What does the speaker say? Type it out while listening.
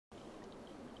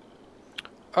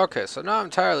Okay, so not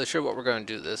entirely sure what we're going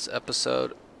to do this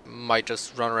episode. Might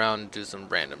just run around and do some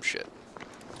random shit.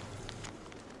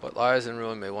 What lies in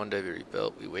ruin may one day be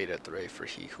rebuilt. We wait at the ready for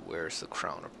he who wears the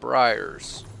crown of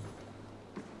briars.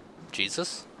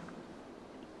 Jesus?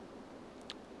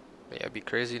 May I be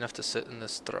crazy enough to sit in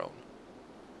this throne?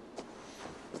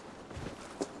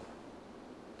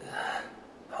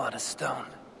 Hard as stone,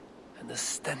 and the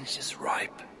stench is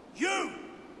ripe. You!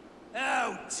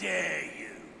 How dare you!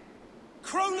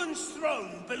 Crolan's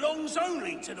throne belongs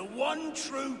only to the one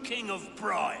true King of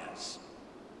Briars.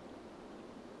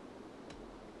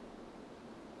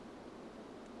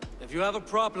 If you have a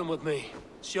problem with me,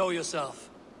 show yourself.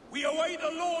 We await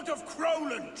the Lord of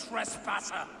Crolan,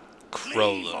 trespasser.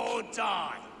 Crolan. Leave or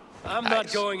die. I'm Nice.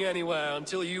 not going anywhere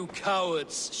until you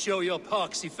cowards show your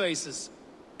poxy faces.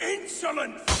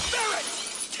 Insolent spirit!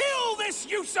 Kill this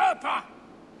usurper!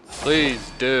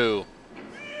 Please do.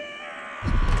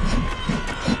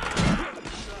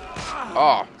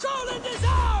 Oh. Crolan is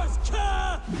ours,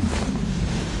 cur!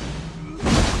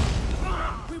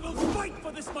 We will fight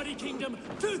for this mighty kingdom,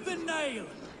 tooth and nail!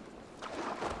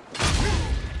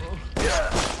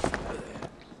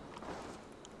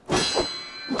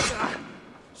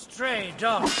 Stray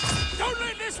dog. Don't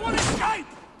let this one escape!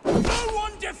 No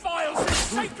one defiles this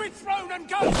sacred throne and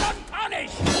goes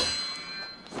unpunished!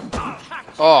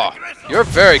 Oh, you're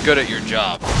very good at your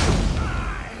job.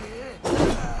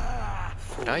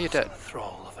 Now you're dead. The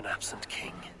thrall of an absent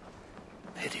king.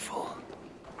 Pitiful.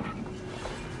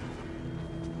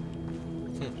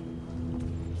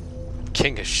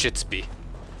 King of Shitsby.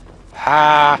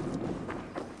 Ha!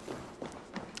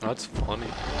 That's funny.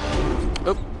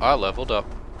 Oop, I leveled up.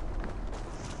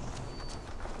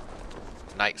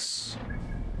 Nice.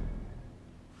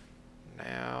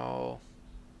 Now,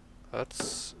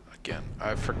 let's, again,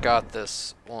 I forgot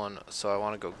this one, so I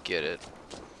want to go get it.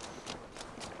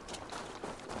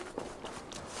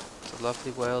 It's a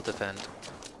lovely whale defend.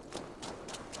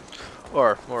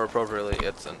 Or, more appropriately,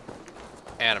 it's an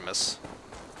animus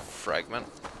fragment.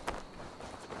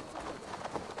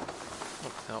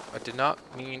 Oh, no, I did not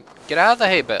mean... Get out of the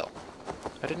hay bale!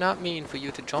 I did not mean for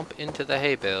you to jump into the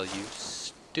hay bale, you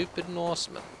stupid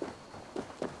Norseman.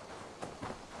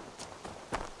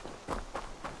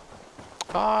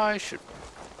 I should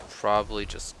probably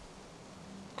just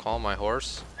call my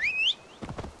horse.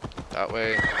 That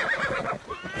way,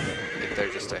 get there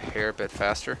just a hair bit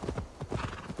faster.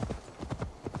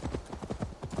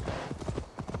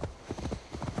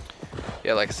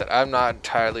 Yeah, like I said, I'm not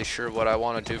entirely sure what I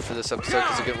want to do for this episode,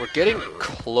 because again, we're getting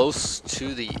close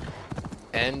to the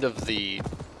end of the...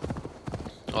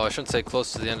 Well, I shouldn't say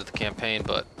close to the end of the campaign,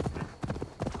 but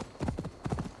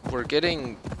we're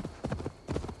getting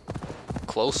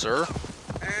closer.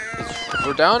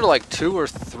 We're down to like 2 or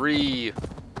 3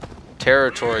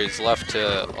 territories left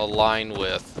to align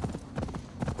with.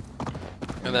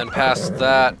 And then past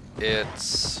that,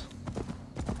 it's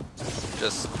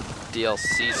just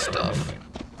DLC stuff.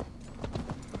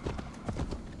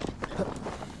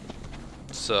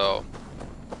 So,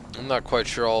 I'm not quite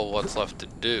sure all what's left to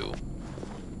do.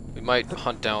 We might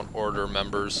hunt down Order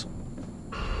members.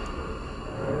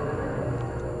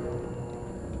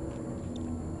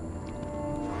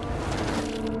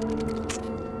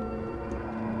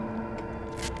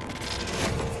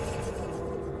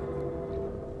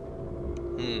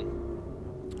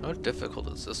 How difficult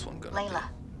is this one gonna Layla,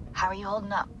 how are you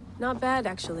holding up? Not bad,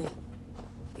 actually.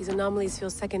 These anomalies feel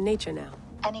second nature now.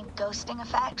 Any ghosting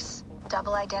effects?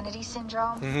 Double identity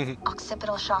syndrome?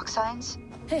 Occipital shock signs?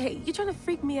 Hey, you trying to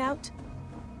freak me out?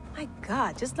 My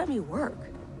God, just let me work.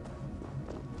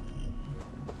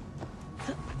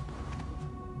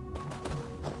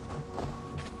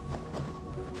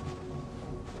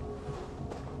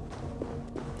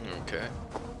 Okay.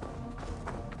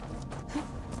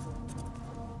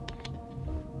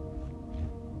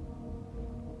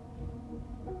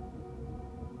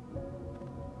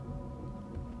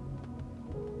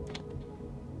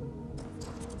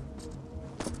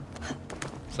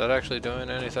 Is that actually doing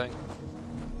anything?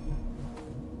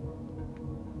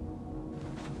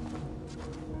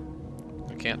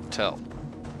 I can't tell.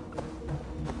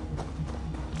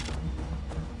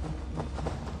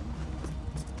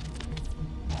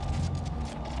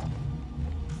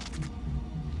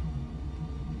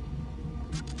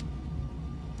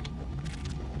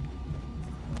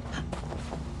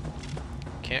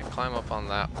 Can't climb up on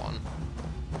that one.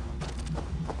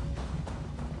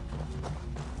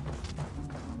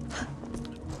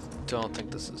 Don't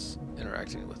think this is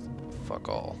interacting with fuck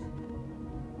all.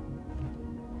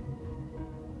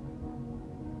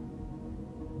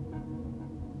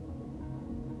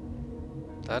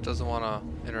 That doesn't want to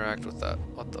interact with that.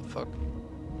 What the fuck?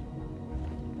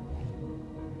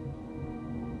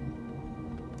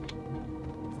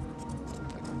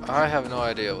 I have no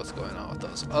idea what's going on with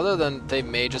those. Other than they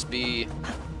may just be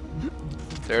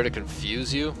there to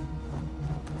confuse you.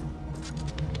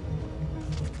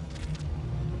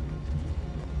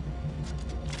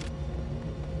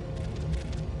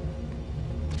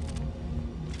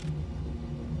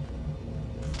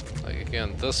 Like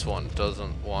again, this one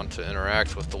doesn't want to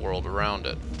interact with the world around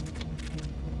it.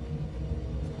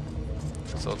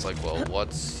 So it's like, well,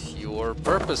 what's your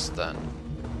purpose then?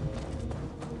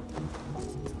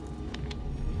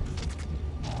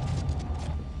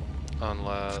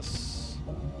 Unless...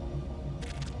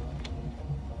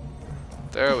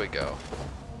 There we go.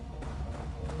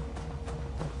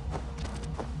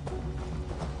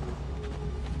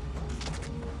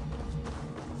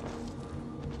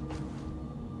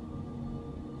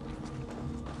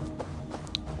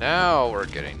 Now we're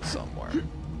getting somewhere.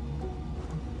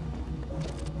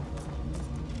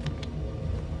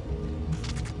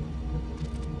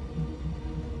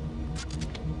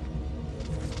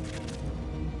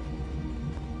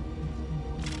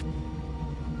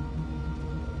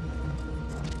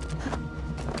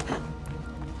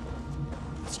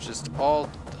 It's just all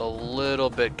a little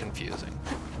bit confusing.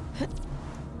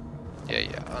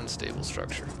 Yeah, unstable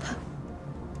structure.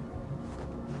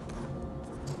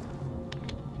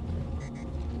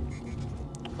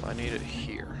 I need it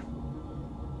here.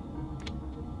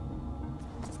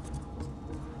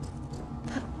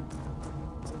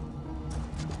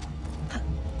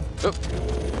 Oop.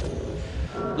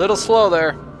 Little slow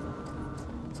there.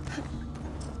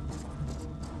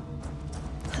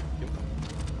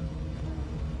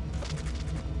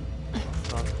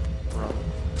 Run.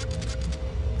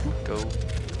 Go.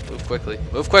 Move quickly.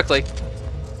 Move quickly.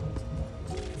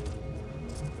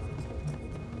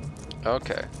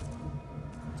 Okay.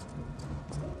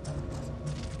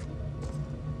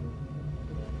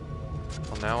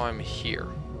 Now I'm here.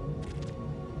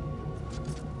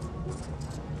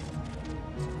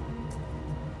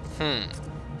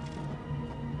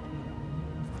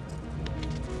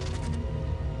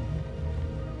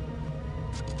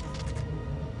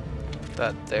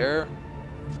 That there?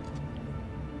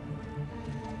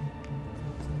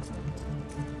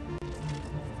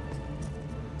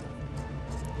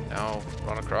 Now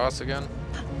run across again?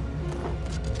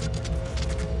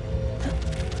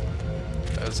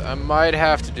 Because I might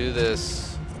have to do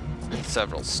this in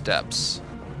several steps.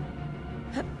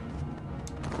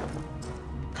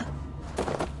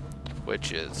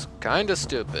 Which is kinda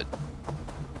stupid.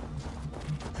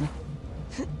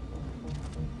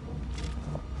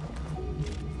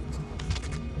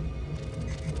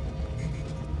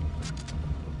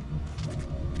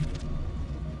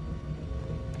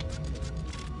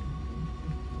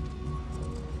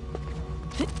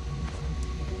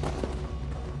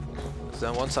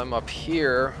 Then once I'm up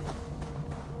here,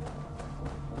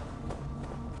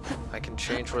 I can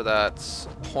change where that's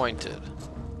pointed.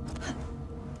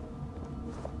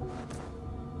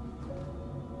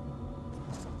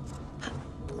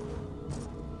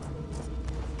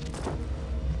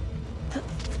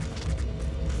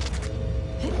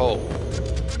 Oh.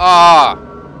 Ah!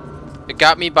 It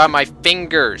got me by my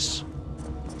fingers.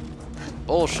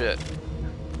 Bullshit.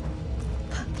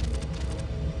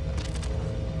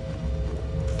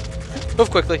 Move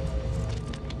quickly.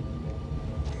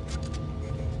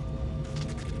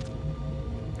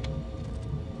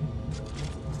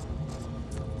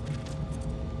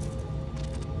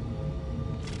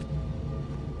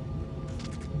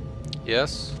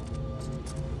 Yes.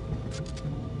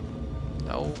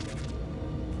 No.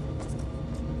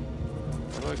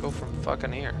 Where do I go from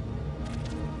fucking here?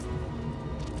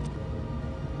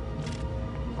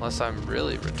 Unless I'm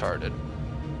really retarded.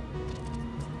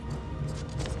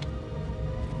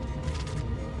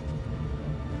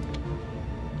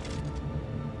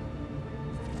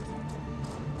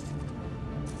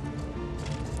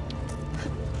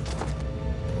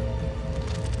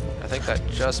 I think that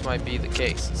just might be the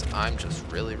case, is I'm just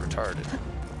really retarded.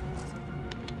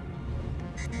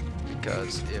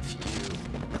 Because if you...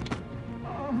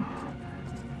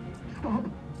 Stop!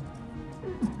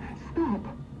 Stop!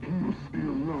 It must be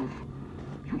enough.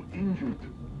 You're injured.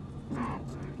 Now,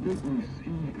 let me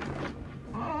see.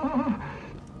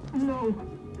 No!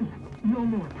 No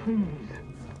more, please.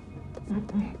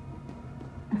 Let me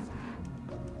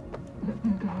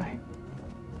die.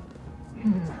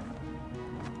 Here.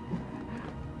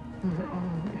 Your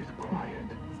arm is quiet.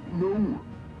 No!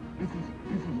 This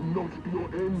is not your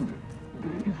end.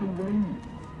 There is a way.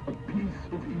 A piece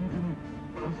of Eden.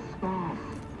 A staff.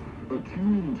 A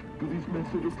attuned to this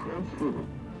method of transfer.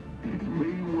 It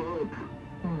may work.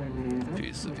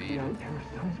 Piece of The outcast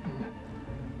husband.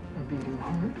 A beating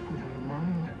heart without a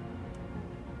mind.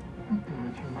 Do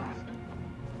what you must.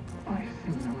 I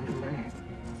see no delay.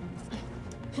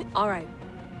 All right.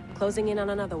 Closing in on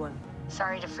another one.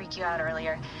 Sorry to freak you out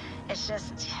earlier. It's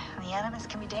just, the Animus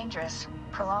can be dangerous.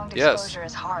 Prolonged Yes. exposure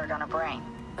is hard on a brain.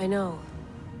 I know.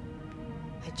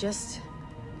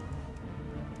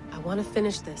 I want to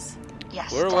finish this.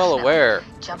 Yes, We're well definitely. aware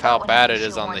Jump of how out when bad you it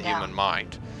is feel on the worn down. human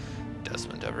mind.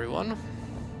 Desmond, everyone.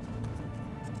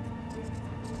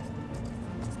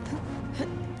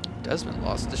 Desmond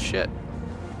lost his shit.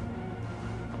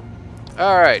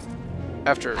 Alright.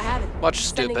 After I have it. much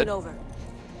Sending stupid. it over.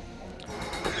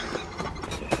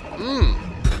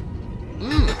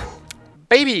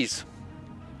 Babies!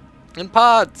 In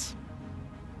pods!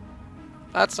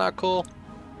 That's not cool.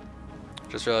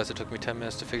 Just realized it took me 10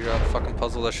 minutes to figure out a fucking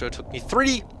puzzle that should have took me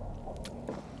 3!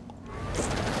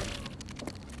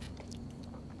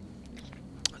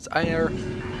 I are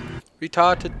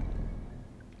retarded.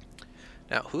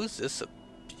 Now, who's this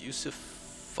abusive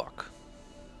fuck?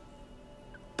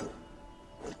 Go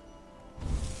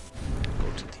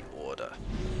to the order.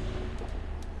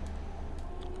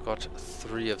 Got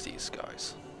 3 of these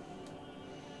guys.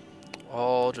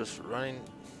 All just running.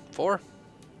 4?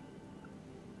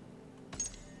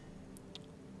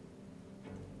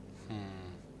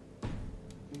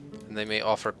 And they may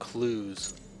offer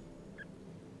clues.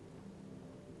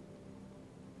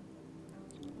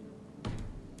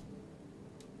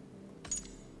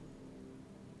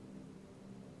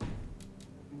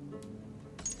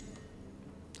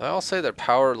 I'll say they're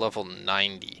power level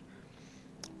 90,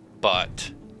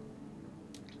 but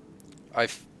I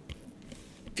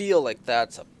feel like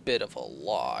that's a bit of a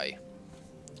lie.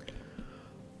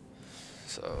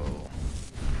 So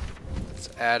let's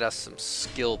add us some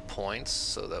skill points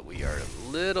so that we are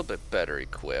a little bit better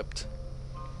equipped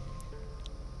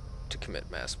to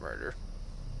commit mass murder.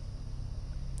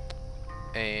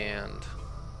 And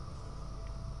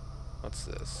what's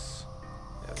this?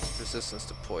 Yeah, resistance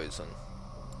to poison.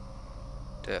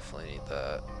 Definitely need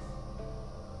that.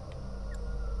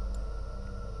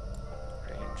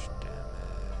 Range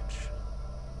damage.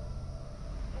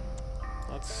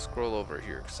 Let's scroll over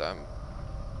here because I'm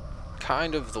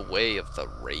kind of the way of the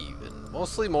Raven.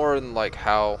 Mostly more in like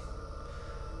how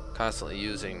constantly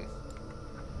using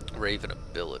Raven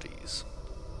abilities.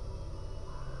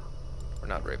 Or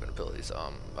not Raven abilities.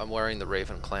 I'm wearing the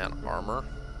Raven clan armor.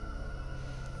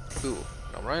 Ooh,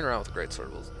 I'm running around with a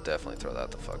greatsword. We'll definitely throw that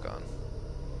the fuck on.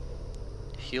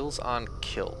 Heals on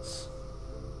kills.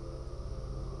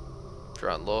 If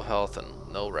you're on low health and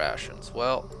no rations.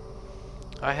 Well,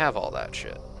 I have all that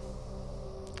shit.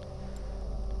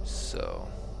 So,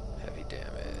 heavy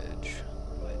damage,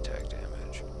 light attack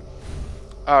damage.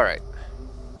 Alright.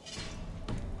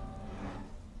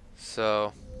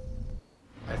 So,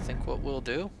 I think what we'll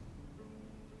do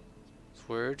is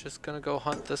we're just gonna go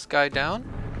hunt this guy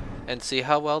down and see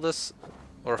how well this,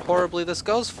 or horribly this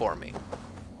goes for me.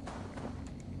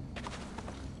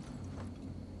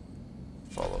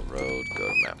 Follow road, go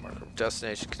to map marker.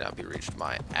 Destination cannot be reached.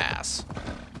 My ass.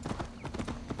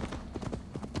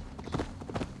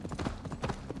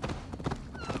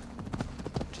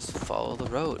 Just follow the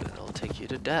road and it'll take you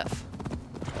to death.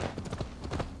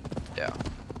 Yeah.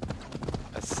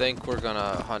 I think we're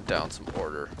gonna hunt down some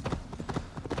order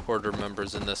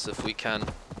members in this if we can.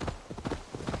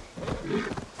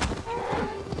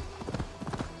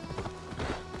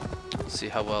 See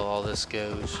how well all this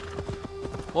goes.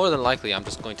 More than likely, I'm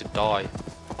just going to die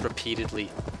repeatedly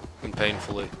and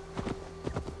painfully.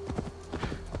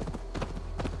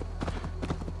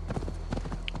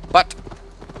 But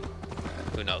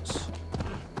who knows?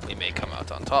 We may come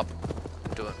out on top.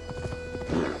 Doing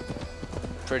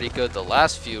pretty good the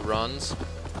last few runs.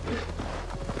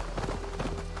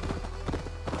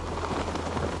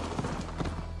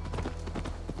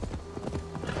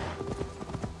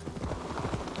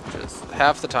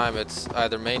 Half the time it's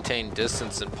either maintain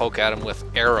distance and poke at them with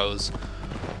arrows,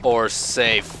 or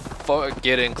say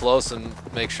get in close and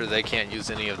make sure they can't use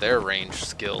any of their range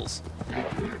skills.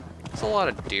 There's a lot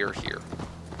of deer here.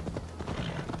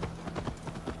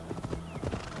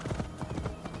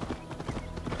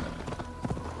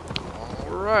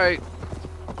 Alright.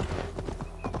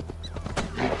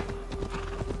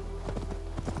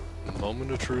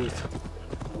 Moment of truth.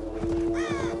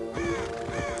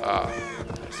 Ah.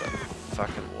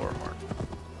 Fucking warhorn.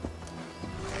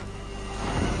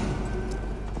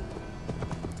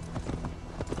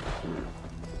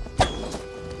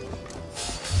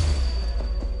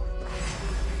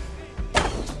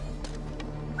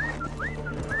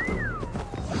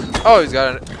 Oh, he's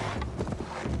got it.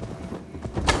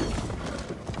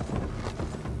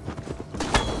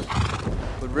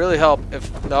 Would really help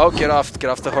if no. Get off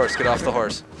the horse. Get off the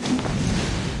horse.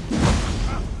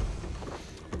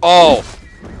 Oh,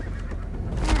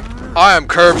 I am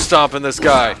curb stomping this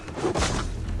guy.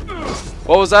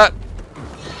 What was that?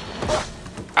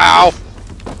 Ow!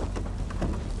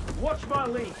 Watch my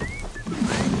lead.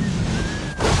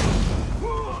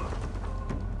 All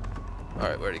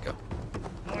right, where'd he go?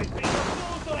 I think a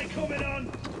bullseye coming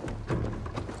on.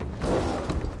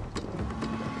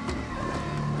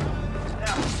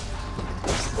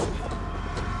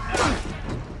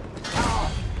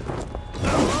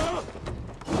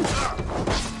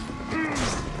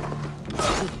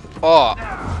 Oh.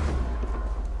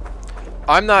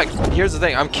 I'm not, here's the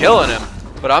thing, I'm killing him,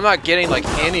 but I'm not getting like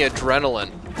any adrenaline,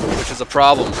 which is a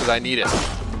problem because I need it.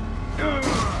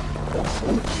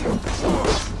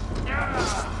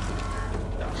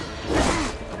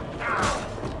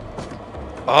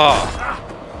 Oh.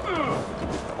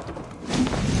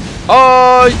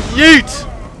 Oh, yeet!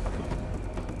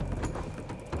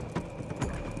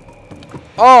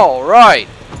 All right.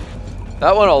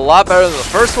 That went a lot better than the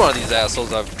first one of these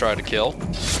assholes I've tried to kill.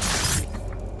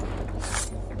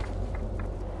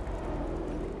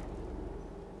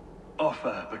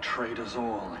 Offa betrayed us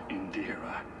all,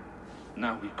 Indira.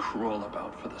 Now we crawl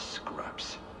about for the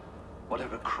scraps.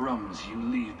 Whatever crumbs you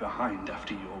leave behind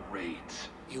after your raids.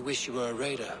 You wish you were a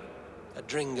raider, a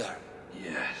dringer.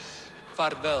 Yes.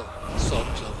 Farewell, sword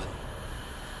cloven.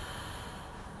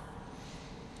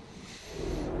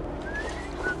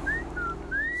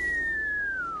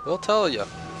 We'll tell you.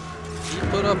 You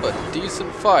put up a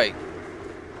decent fight.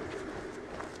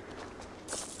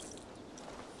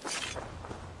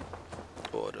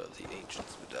 Order of the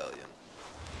Ancients Medallion.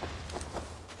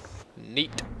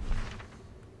 Neat.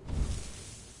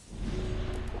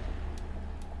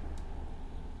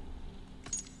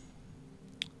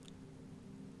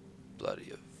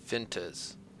 Bloody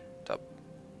Vintas. Top.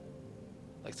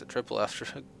 Likes a triple after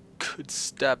a good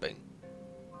stabbing.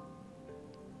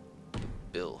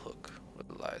 Bill hook. What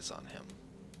lies on him?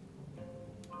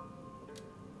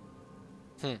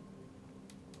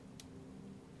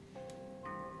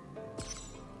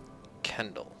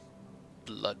 Kendall.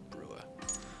 Blood brewer.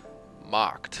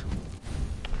 Marked.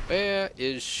 Where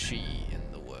is she in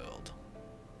the world?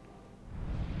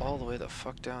 All the way the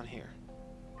fuck down here.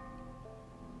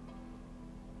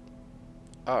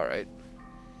 Alright.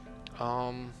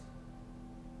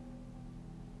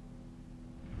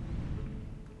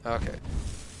 Okay.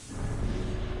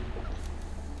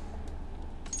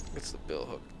 It's the bill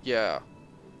hook. Yeah.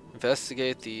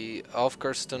 Investigate the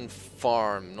Alfgerston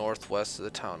farm northwest of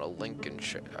the town of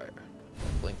Lincolnshire.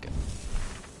 Lincoln.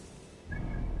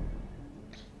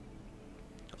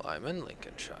 Well, I'm in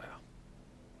Lincolnshire.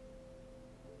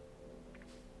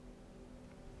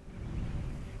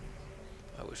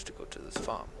 I wish to go to this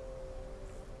farm.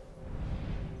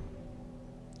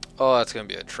 Oh, that's gonna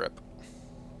be a trip.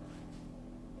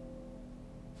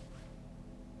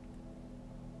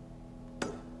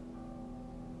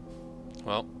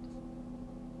 Well,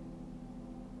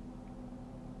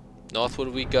 northward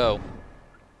we go.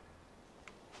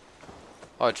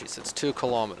 Oh jeez, it's 2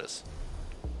 kilometers.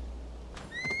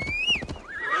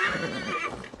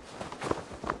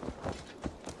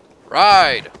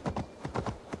 Ride!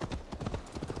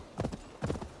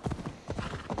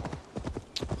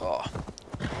 Oh.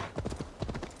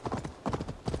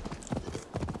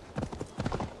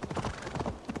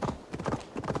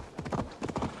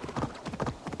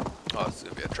 Oh, this is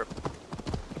gonna be a trip.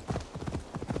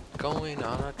 Going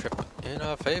on a trip in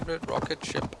our favorite rocket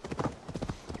ship.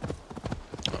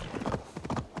 Oh my god.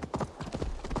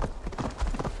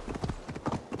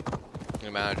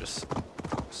 Man, just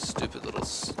stupid little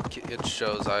kid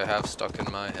shows I have stuck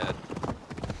in my head.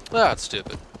 That's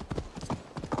stupid.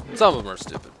 Some of them are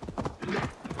stupid.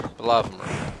 A lot of them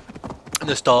are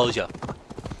nostalgia.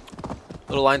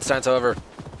 Little Einsteins, however,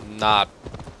 not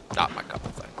my cup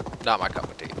of thing. Not my cup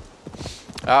of tea.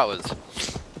 That was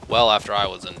well after I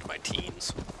was into my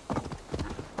teens.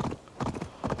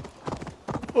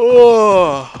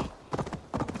 Oh,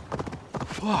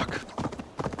 fuck.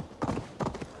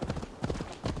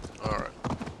 All right,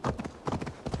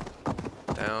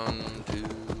 down to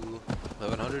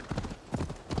 1100.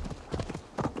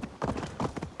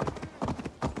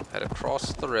 Head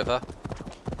across the river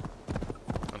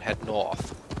and head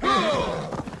north.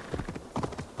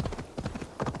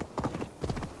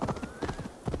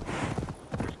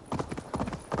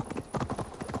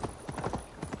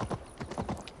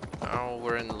 Now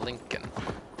we're in Lincoln.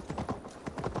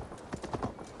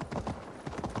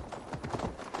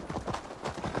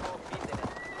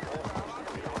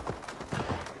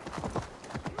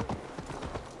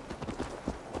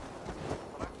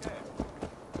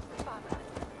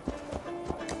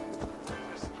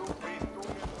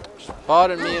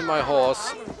 Pardon me and my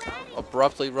horse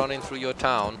abruptly running through your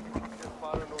town.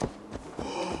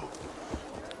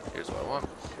 Here's what I want.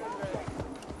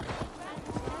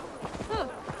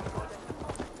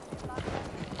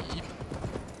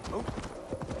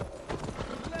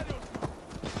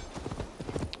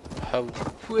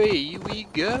 Away we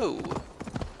go.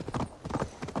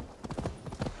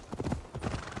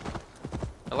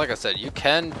 And like I said, you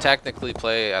can technically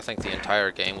play, I think, the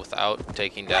entire game without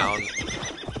taking down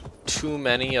too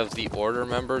many of the Order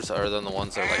members other than the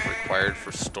ones that are like required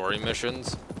for story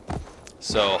missions.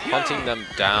 So hunting them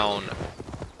down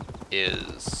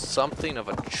is something of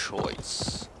a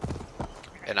choice.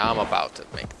 And I'm about to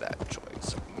make that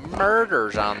choice.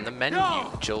 Murder's on the menu,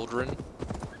 children.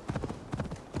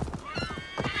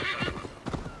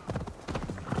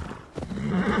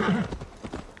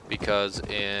 Because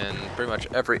in pretty much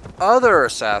every other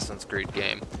Assassin's Creed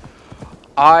game,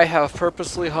 I have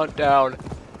purposely hunted down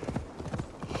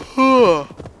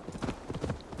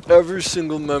every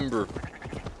single member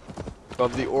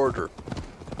of the Order.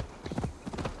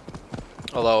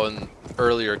 Although in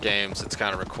earlier games, it's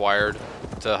kind of required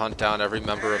to hunt down every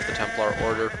member of the Templar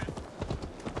Order.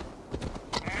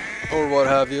 Or what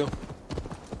have you.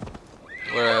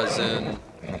 Whereas in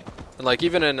like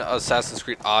even in Assassin's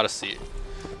Creed Odyssey,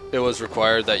 it was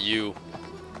required that you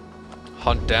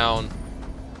hunt down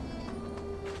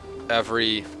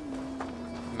every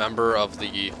member of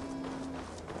the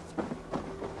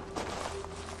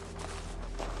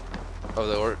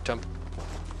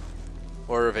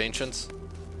Order of Ancients.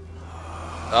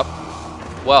 Up.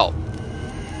 Well,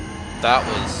 that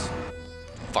was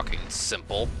fucking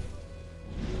simple.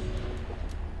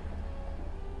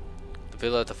 The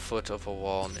villa at the foot of a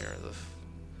wall near the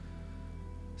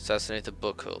assassinate the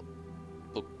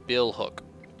bill hook.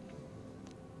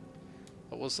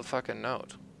 What was the fucking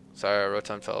note? Sorry, a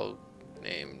rotund fellow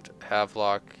named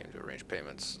Havelock came to arrange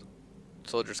payments.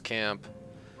 Soldiers camp.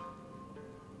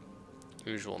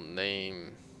 Usual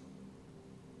name.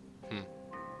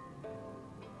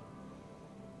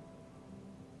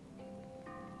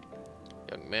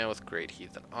 Young man with great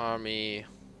heathen army.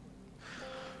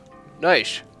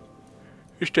 Nice.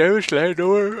 Established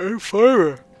landowner and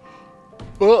farmer.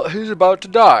 Well, he's about to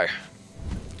die.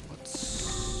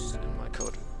 What's in my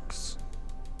codex?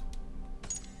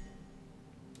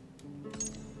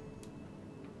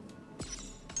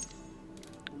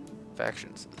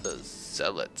 Factions. The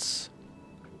Zealots.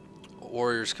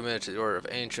 Warriors committed to the Order of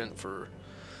Ancient for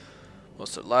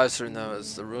most of their lives, serving them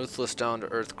as the ruthless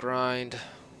down-to-earth grind.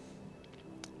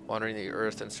 Wandering the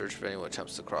earth in search of anyone who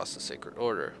attempts to cross the sacred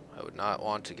order. I would not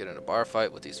want to get in a bar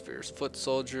fight with these fierce foot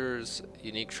soldiers.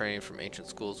 Unique training from ancient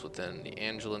schools within the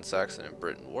Angelan, Saxon, and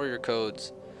Britain warrior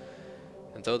codes.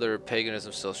 And though their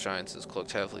paganism still shines, is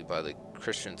cloaked heavily by the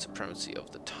Christian supremacy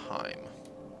of the time.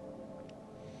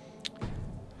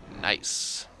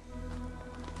 Nice.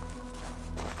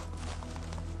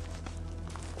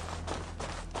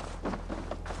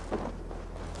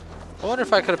 I wonder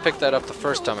if I could have picked that up the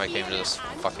first time I came to this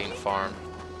fucking farm.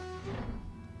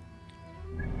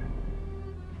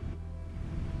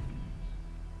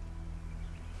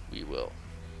 We will.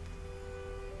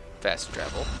 Fast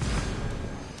travel.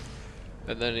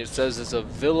 And then it says there's a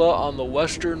villa on the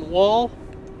western wall.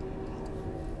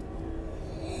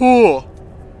 Oh.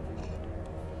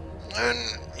 And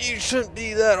you shouldn't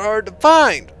be that hard to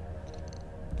find.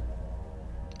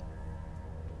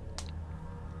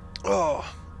 Oh.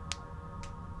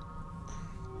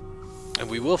 And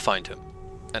we will find him.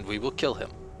 And we will kill him.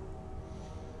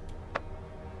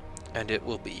 And it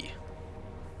will be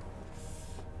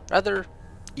rather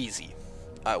easy,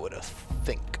 I would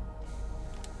think.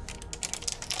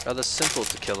 Rather simple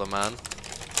to kill a man.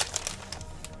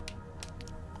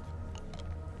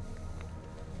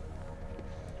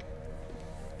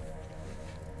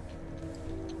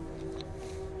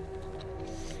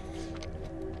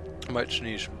 I might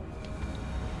sneeze.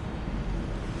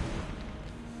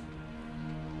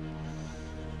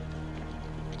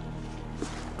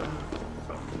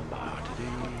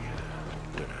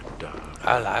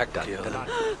 I like killing.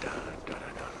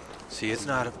 See, it's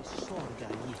not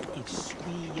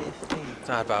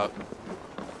about.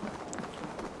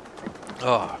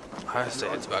 Oh, I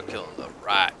say it's about killing the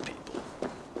right people.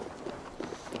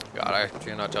 God, I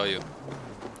cannot tell you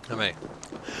how many.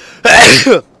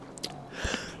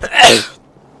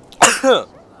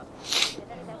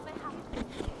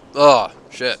 Oh,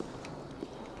 shit.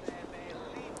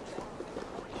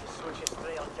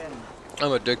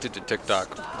 I'm addicted to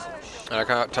TikTok. And I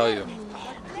cannot tell you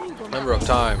the number of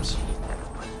times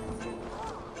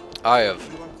I have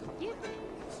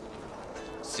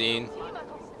seen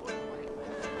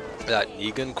that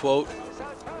Negan quote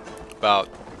about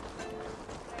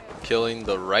killing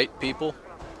the right people.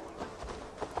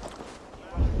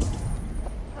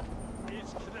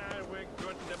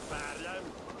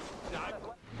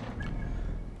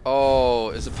 Oh,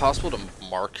 is it possible to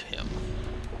mark him?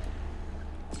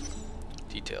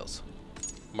 Details.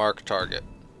 Mark target.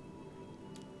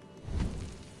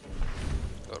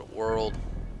 Go to world.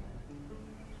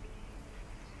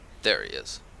 There he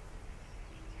is.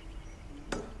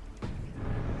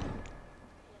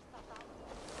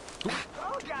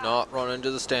 Not run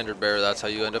into the standard bearer, that's how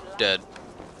you end up dead.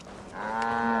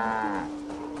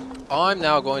 I'm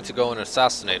now going to go and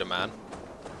assassinate a man.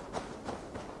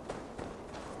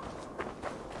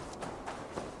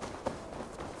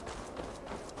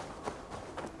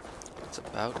 It's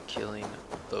about killing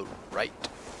the right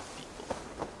people.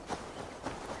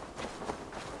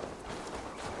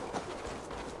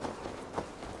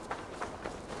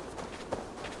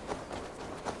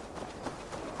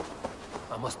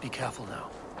 I must be careful now.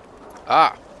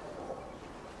 Ah.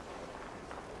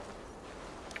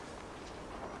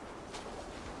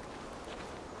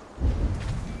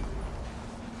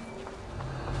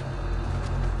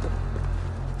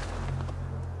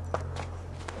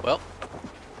 Well.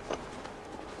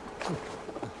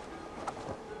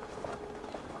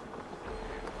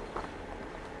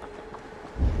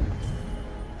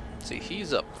 See,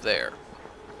 he's up there.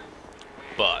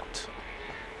 But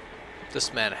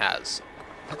this man has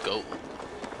gold.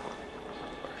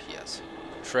 Or he has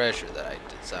treasure that I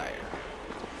desire.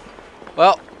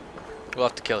 Well, we'll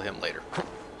have to kill him later.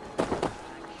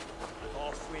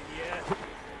 Off with you.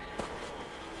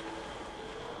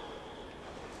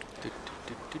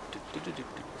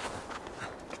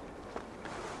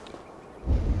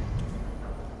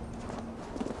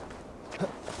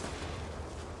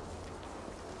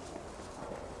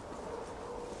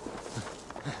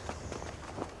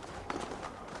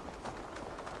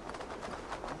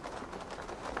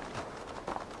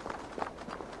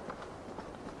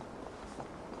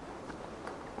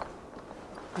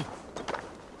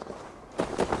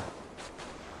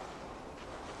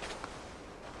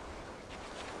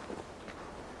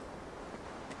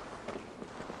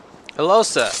 Hello,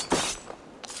 sir.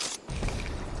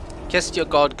 Kissed your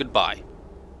god goodbye.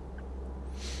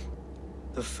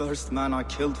 The first man I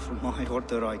killed for my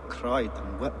order, I cried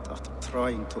and wept after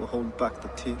trying to hold back the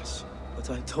tears.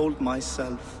 But I told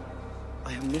myself,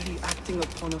 I am merely acting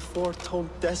upon a foretold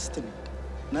destiny,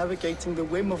 navigating the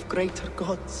whim of greater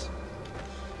gods.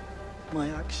 My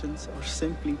actions are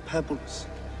simply pebbles.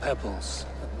 Pebbles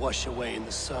that wash away in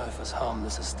the surf as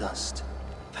harmless as dust.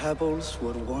 Pebbles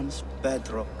were once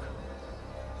bedrock.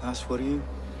 As were you.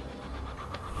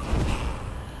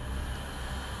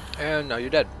 And now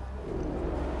you're dead.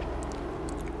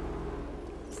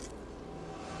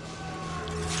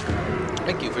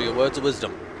 Thank you for your words of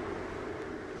wisdom.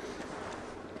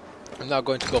 I'm now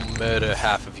going to go murder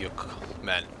half of your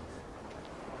men.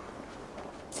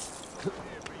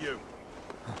 You.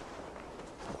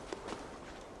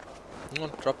 Come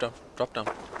on, drop down, drop down.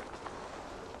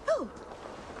 Oh,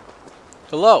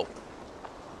 Hello.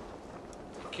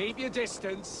 Keep your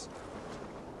distance.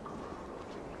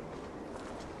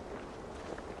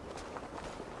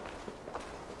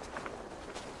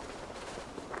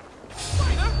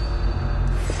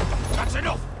 That's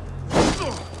enough.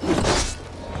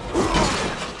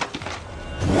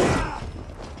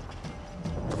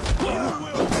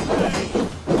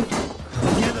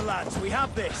 Together, lads, we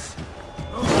have this.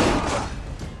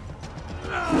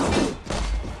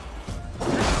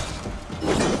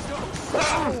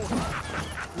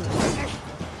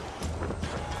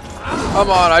 Come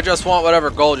on, I just want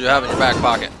whatever gold you have in your back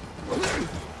pocket.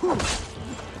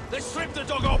 They stripped the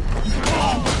dog up.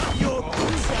 Oh,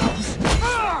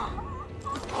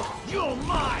 you're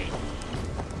mine.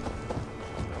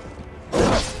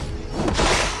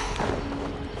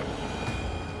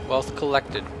 Wealth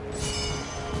collected.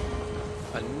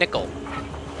 A nickel.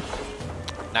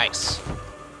 Nice.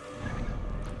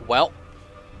 Well.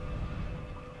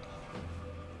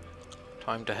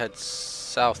 Time to head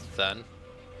south then.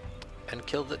 And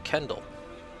kill the Kendall.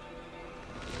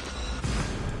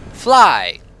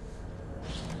 Fly!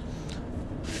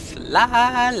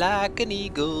 Fly like an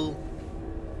eagle.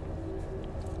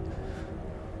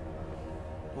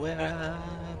 Where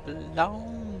I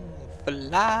belong.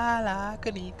 Fly like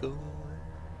an eagle.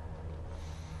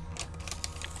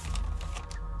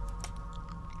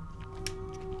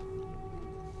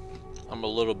 I'm a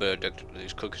little bit addicted to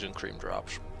these cookies and cream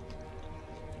drops.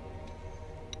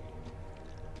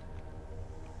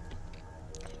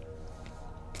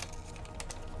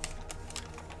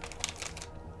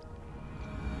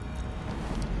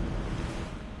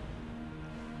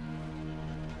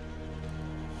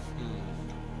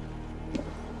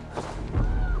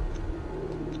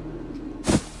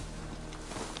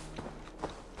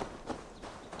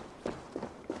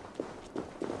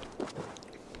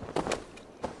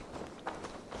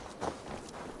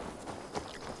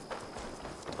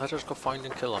 Let us go find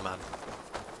and kill a man.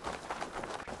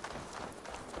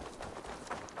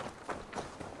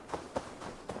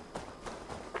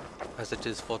 As it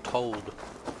is foretold.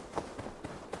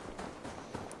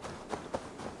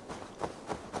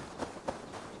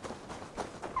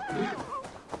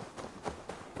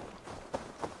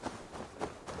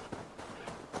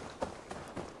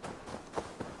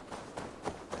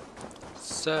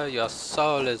 Sir, your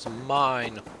soul is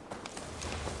mine.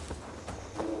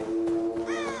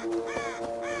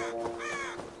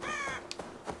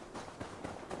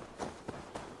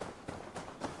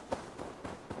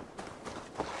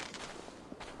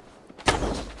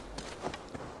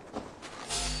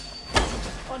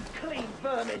 Unclean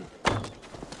vermin!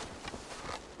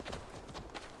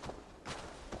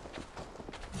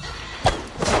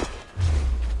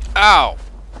 Ow!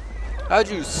 How'd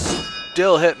you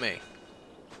still hit me?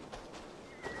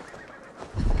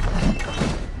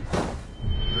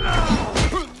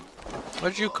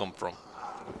 Where'd you come from?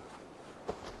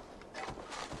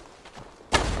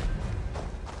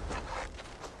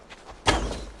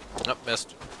 Oh,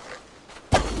 missed.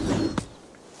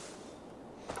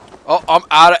 Oh, I'm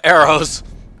out of arrows.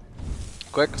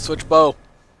 Quick, switch bow.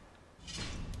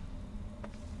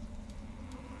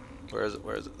 Where is it?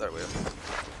 Where is it? There we go.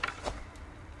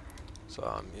 So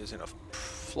I'm using a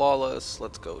flawless.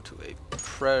 Let's go to a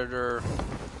predator.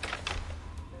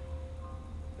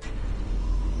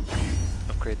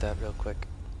 Upgrade that real quick.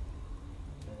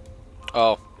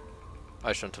 Oh,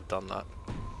 I shouldn't have done that.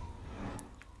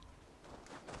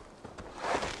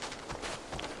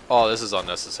 Oh, this is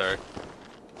unnecessary.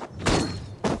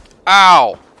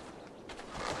 Ow!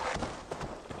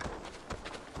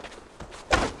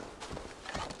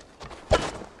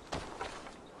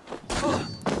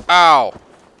 Ow!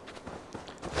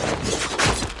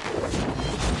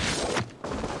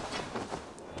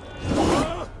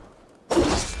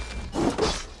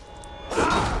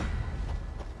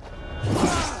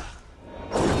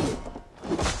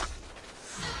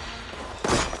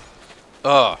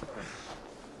 Ugh.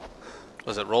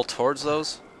 Was it roll towards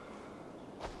those?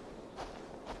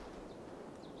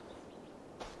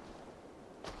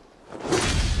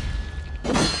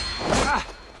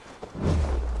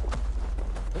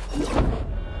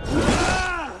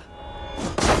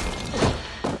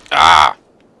 Ah!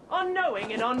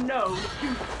 Unknowing and unknown,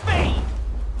 you fiend!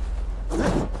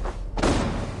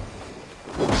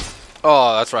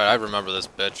 Oh, that's right. I remember this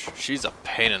bitch. She's a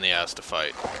pain in the ass to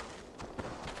fight.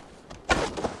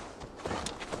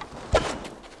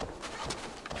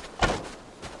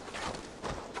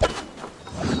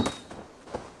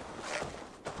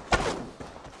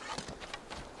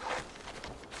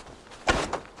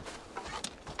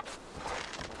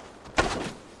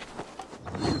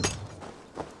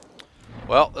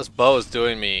 Well, this bow is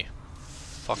doing me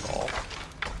fuck all.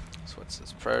 So what's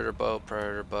this? Predator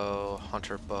bow,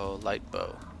 hunter bow, light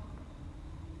bow.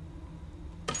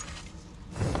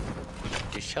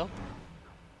 Dish help?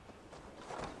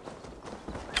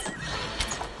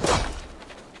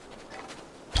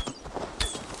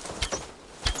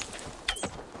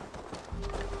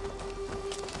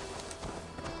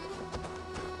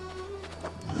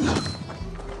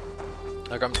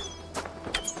 Like what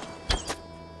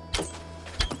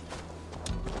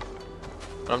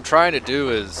I'm trying to do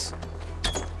is...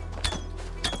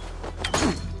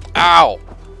 Ow!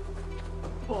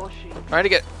 Trying to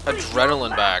get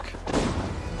adrenaline back.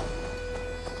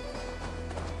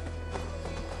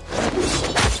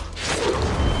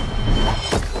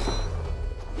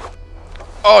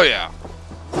 Oh yeah!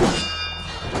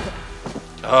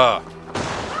 Ugh.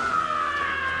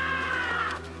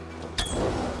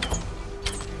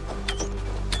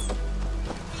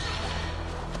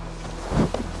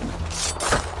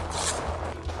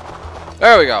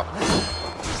 There we go.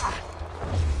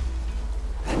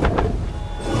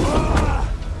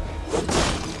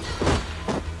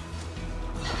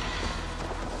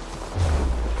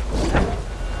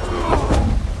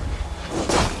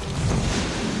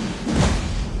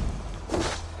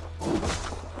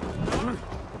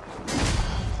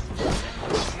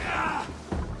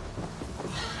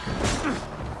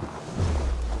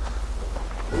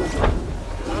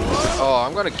 Oh,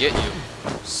 I'm gonna get you.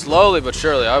 Slowly but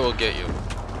surely, I will get you.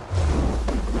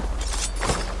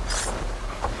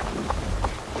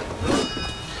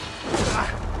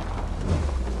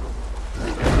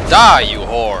 Die, you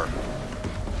whore!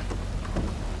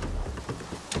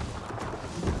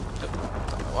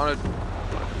 I want to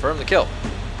confirm the kill.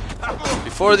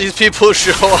 Before these people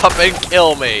show up and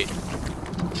kill me.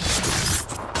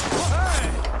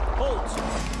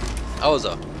 That was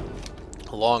a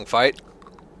long fight.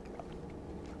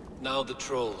 Now the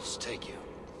trolls take you.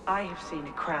 I have seen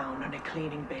a crown on a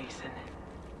cleaning basin.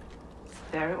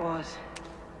 There it was.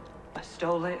 I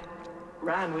stole it,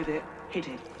 ran with it, hid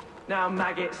it. Now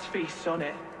maggots feast on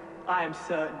it. I am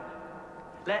certain.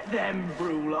 Let them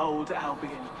rule old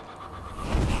Albion.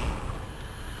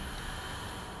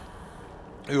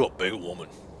 You a big woman.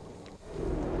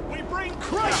 We bring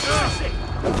Christ!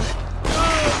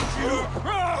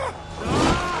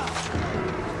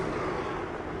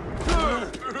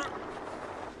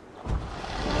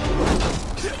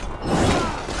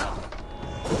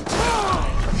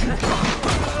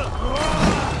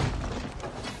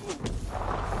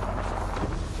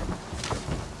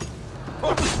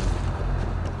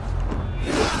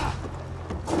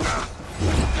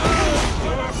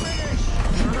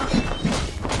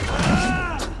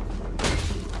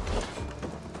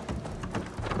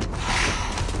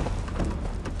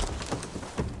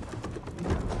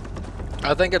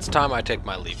 I think it's time I take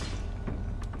my leave.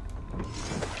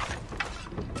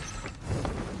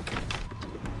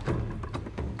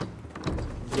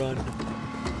 Run.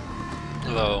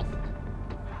 Hello.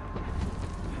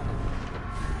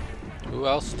 Who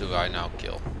else do I now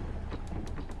kill?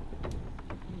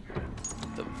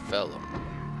 The Vellum.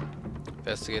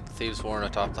 Investigate the thieves' warren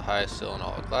atop the highest hill in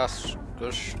all of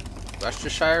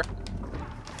Gloucestershire?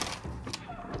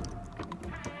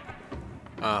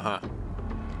 Uh-huh.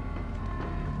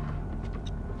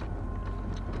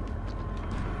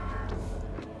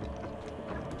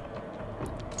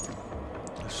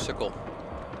 Sickle.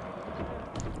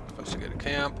 Investigate a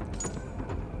camp.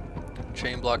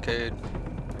 Chain blockade.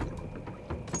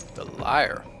 The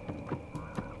Liar.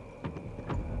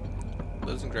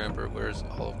 Lives in Granbury, wears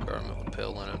olive garment with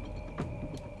pale linen.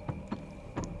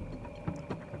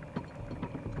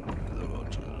 The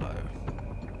road to the Liar.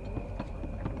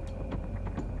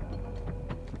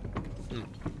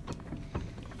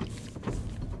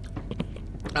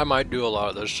 I might do a lot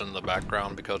of this in the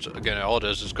background because, again, all it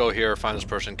is go here, find this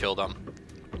person, kill them.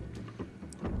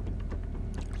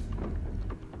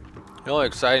 The only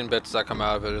exciting bits that come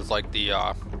out of it is like the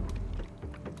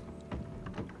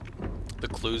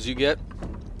clues you get,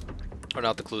 or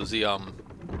not the clues, the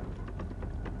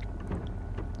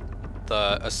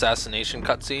assassination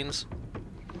cutscenes.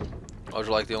 Those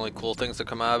are like the only cool things that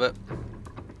come out of it.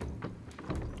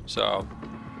 So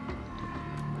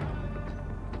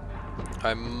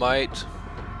I might.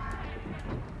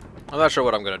 I'm not sure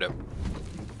what I'm gonna do.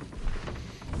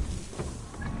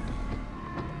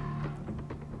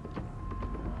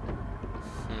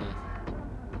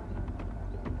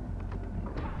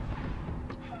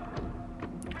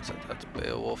 So that's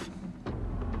Beowulf.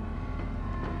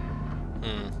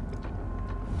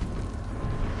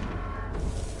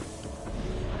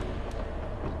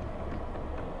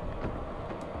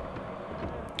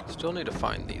 Still need to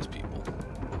find these people.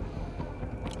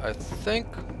 I think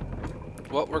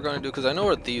what we're going to do, because I know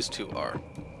where these two are,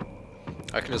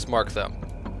 I can just mark them.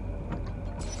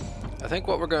 I think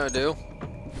what we're going to do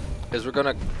is we're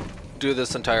going to do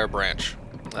this entire branch.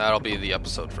 That'll be the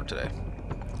episode for today.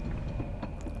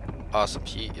 Awesome,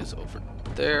 he is over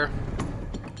there.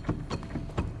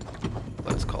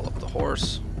 Let's call up the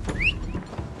horse.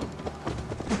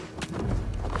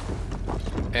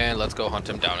 And let's go hunt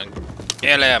him down and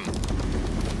kill him.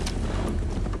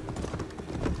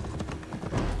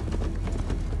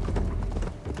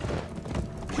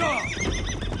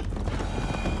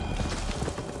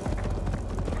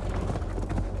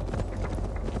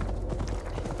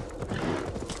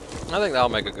 I think that'll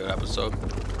make a good episode.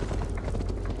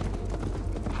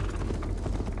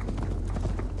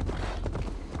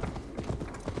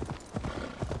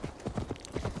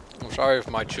 I'm sorry if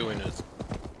my chewing is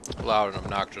loud and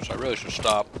obnoxious. I really should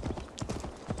stop.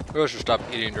 I really should stop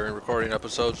eating during recording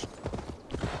episodes.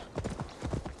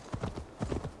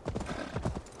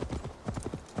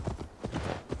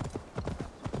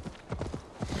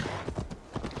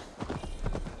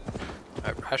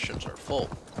 My rations are full.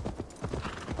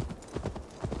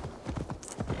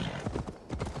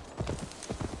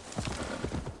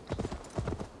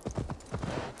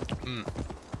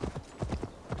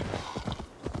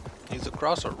 He's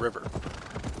across a river.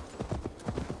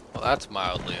 Well, that's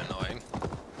mildly annoying.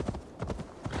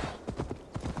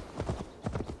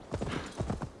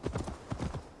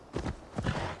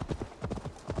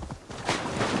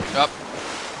 Up.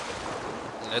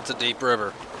 It's a deep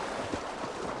river.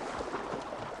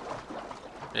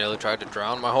 Nearly tried to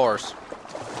drown my horse.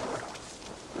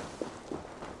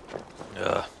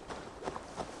 Ugh.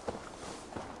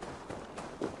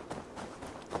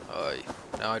 Oy.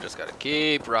 Now I just gotta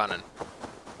keep running.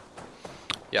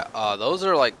 Yeah, those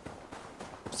are like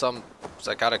some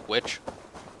psychotic witch.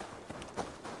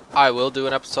 I will do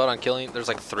an episode on killing. There's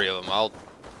like 3 of them. I'll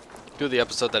do the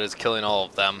episode that is killing all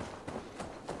of them.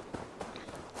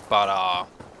 But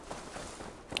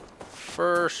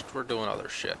first we're doing other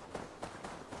shit.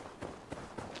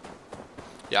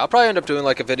 Yeah, I'll probably end up doing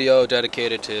like a video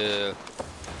dedicated to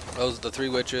the 3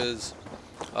 witches.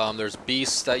 There's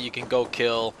beasts that you can go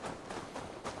kill.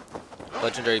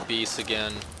 Legendary beasts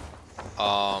again.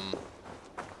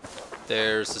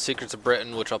 There's the Secrets of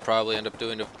Britain, which I'll probably end up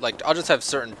doing. Like, I'll just have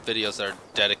certain videos that are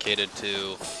dedicated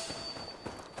to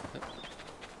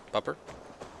bumper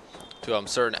to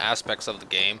certain aspects of the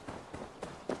game.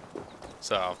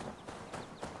 So.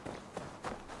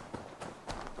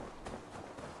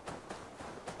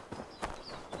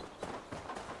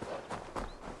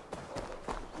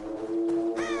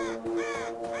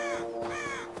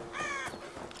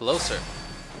 Hello, sir.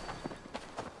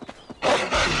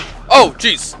 Oh,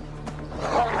 jeez.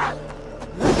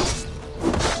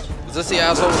 Is this the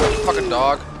asshole with the fucking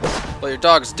dog? Well, your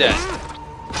dog's dead.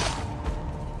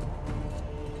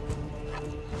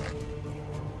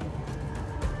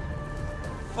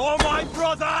 For my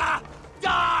brother!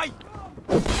 Die!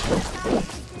 Oh,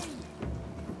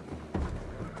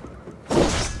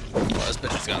 this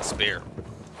bitch has got a spear.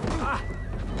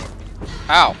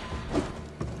 Ow.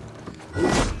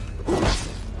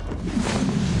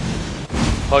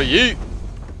 Oh, yeet.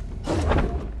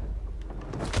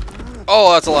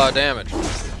 Oh, that's a lot of damage.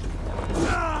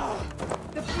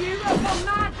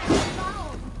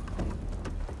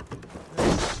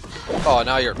 Oh,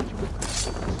 now your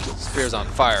spear's on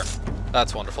fire.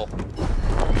 That's wonderful.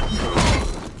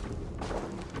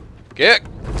 Get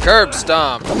curb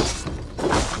stomped.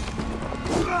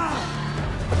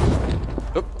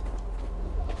 Oop.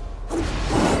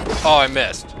 Oh, I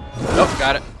missed. Nope,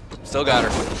 got it. Still got her.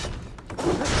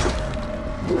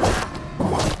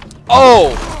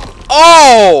 Oh!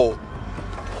 Oh!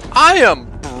 I am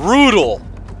brutal.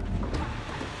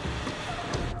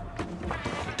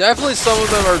 Definitely some of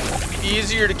them are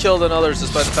easier to kill than others,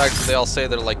 despite the fact that they all say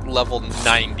they're like level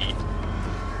 90.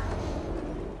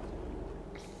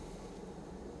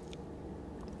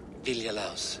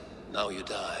 Ilyalaus, now you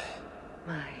die.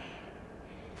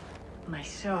 My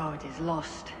sword is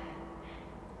lost,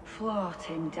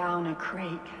 floating down a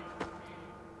creek.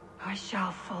 I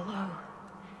shall follow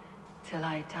till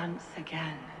I dance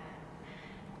again,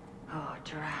 or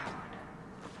drown.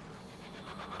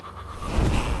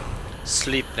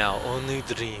 Sleep now, only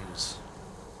dreams.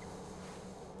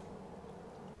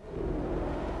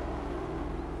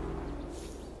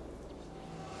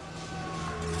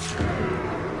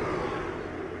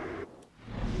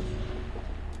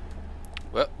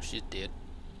 Well, she's dead.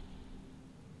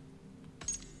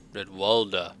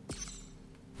 Redwalda.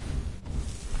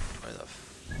 Where the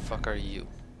fuck are you?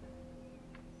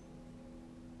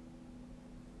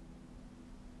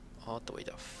 All the way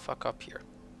the fuck up here.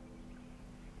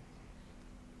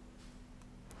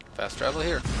 Fast travel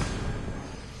here.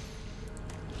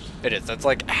 It is. That's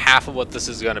like half of what this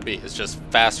is gonna be. It's just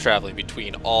fast traveling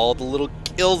between all the little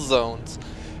kill zones.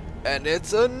 And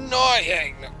it's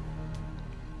annoying.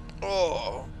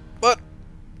 Oh, but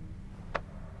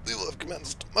we will have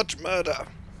commenced much murder.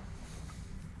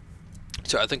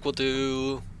 So I think we'll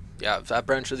do, yeah, that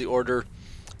branch of the order,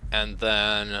 and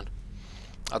then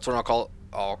that's what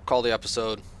I'll call the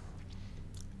episode,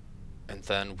 and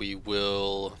then we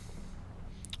will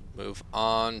move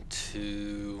on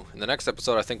to, in the next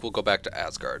episode, I think we'll go back to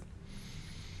Asgard.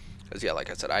 Because, yeah, like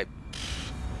I said,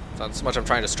 it's not so much I'm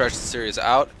trying to stretch the series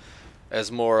out,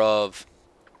 as more of,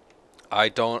 I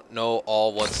don't know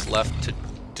all what's left to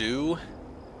do,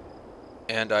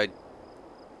 and I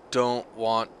don't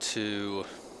want to...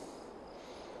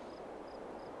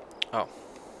 Oh.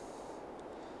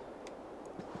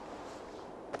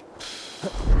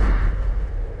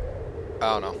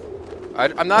 I don't know.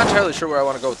 I'm not entirely sure where I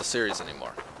want to go with the series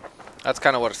anymore. That's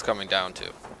kind of what it's coming down to.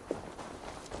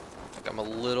 Like, I'm a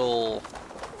little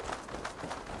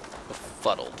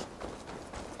befuddled.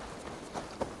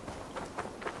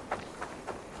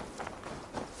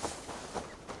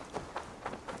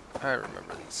 I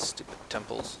remember these stupid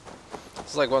temples. This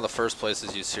is like one of the first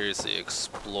places you seriously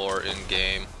explore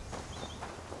in-game.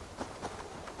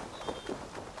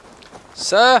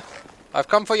 Sir, I've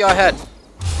come for your head.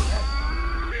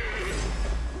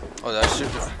 Oh, did I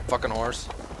shoot the fucking horse?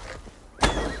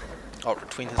 Oh,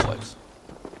 between his legs.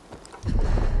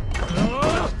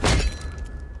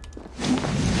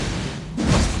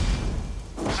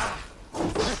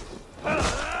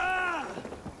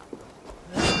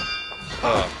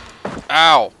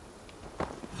 Ow!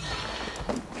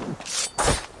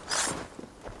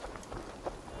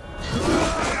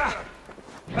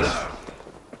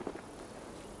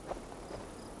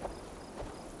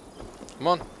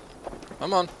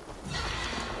 Come on.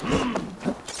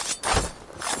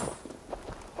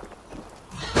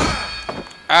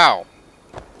 Ow.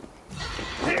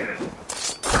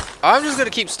 I'm just gonna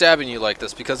keep stabbing you like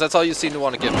this because that's all you seem to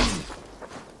want to give me.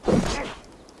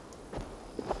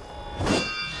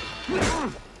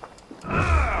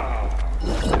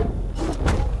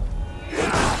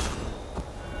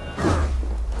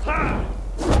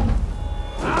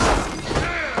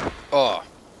 Oh.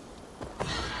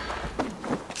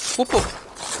 Whoop whoop.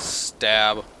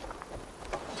 Stab.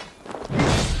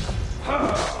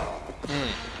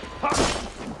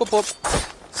 Whoop whoop.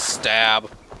 Stab.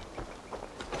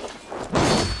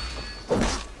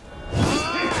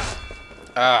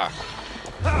 Ah.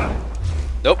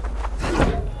 Nope.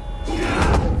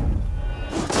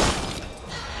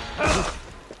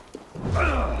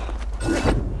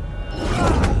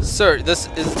 Sir, this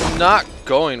is not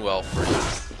going well for you.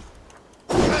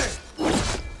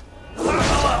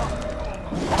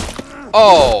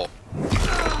 Oh!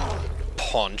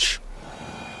 Punch.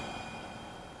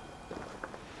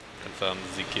 Confirm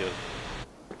the kill.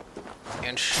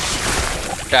 And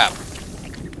stab.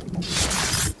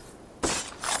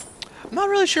 I'm not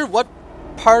really sure what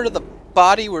part of the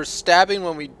body we're stabbing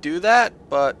when we do that,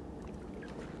 but...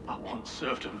 I once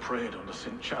served and prayed under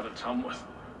St. Chad at Tamworth.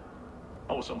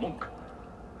 I was a monk.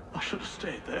 I should have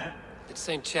stayed there. Did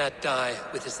St. Chad die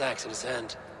with his axe in his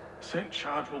hand? St.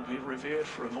 Chad will be revered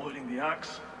for avoiding the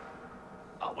axe.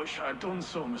 I wish I'd done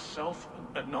so myself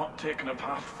and not taken a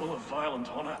path full of violent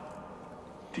honor.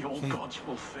 The old gods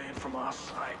will fade from our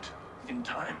sight in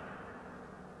time.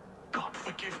 God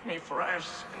forgive me, for I have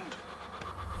sinned.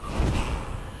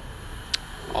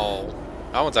 Oh,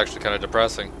 that one's actually kind of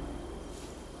depressing.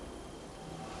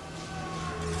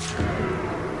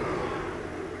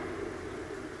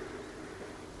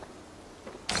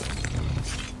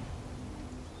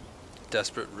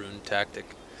 Desperate rune tactic.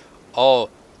 Oh,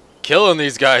 killing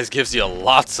these guys gives you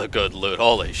lots of good loot.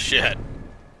 Holy shit.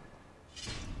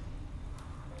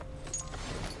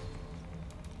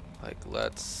 Like,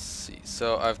 let's see.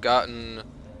 So I've gotten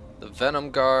the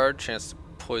Venom Guard, chance to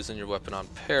poison your weapon on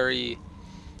parry.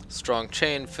 Strong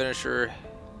Chain Finisher,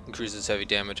 increases heavy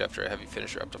damage after a heavy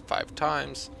finisher up to 5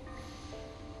 times.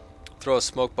 Throw a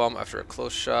smoke bomb after a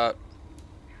close shot.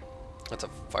 That's a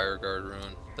Fire Guard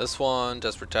rune. This one,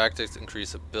 Desperate Tactics,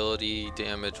 increase ability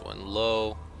damage when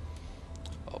low.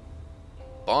 A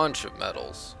bunch of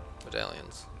medals,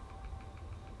 medallions.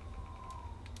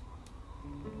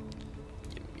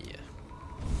 Yeah.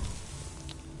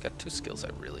 Got 2 skills I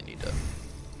really need to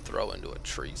throw into a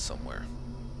tree somewhere.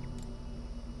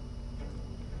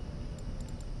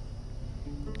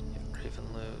 Yeah,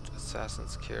 Raven Loot,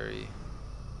 Assassin's Carry.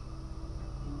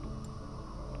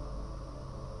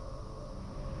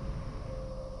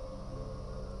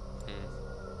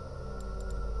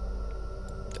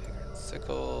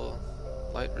 Sickle,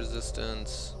 light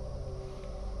resistance,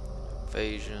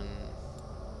 evasion.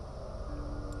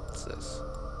 What's this?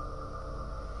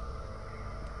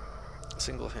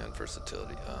 Single hand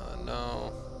versatility.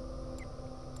 No.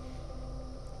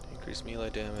 Increase melee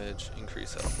damage,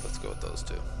 increase health. Let's go with those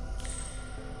 2.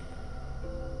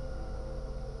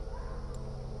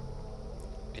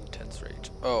 Intense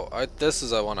rage. Oh, this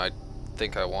is the one I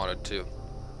think I wanted to.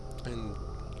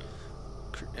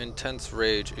 Intense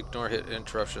rage. Ignore hit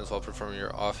interruptions while performing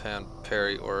your offhand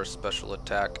parry or special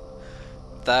attack.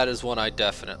 That is one I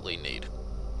definitely need.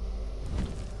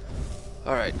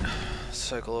 Alright.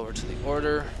 Cycle over to the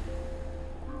order.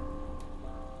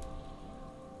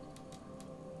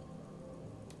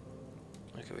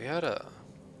 Okay, we had a...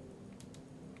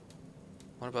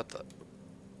 What about the...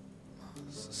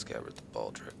 This is the Scabbard, the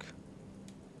Baldric.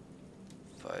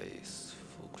 Vice,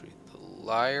 Fulcrete, the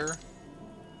Liar.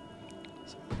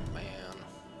 Man.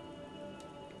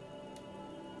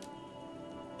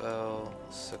 Bell,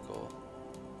 Sickle.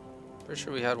 Pretty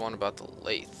sure we had one about the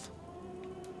Lathe.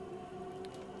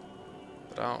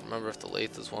 But I don't remember if the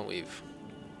Lathe is one we've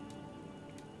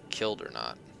killed or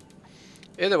not.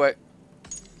 Either way,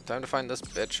 time to find this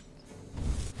bitch.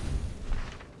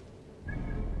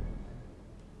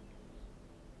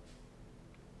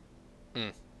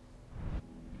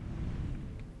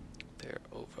 They're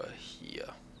over here.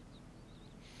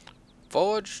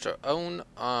 Forge to own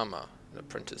armor. An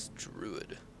apprentice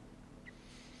druid.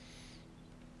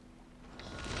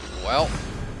 Well,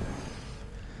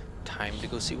 time to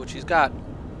go see what she's got.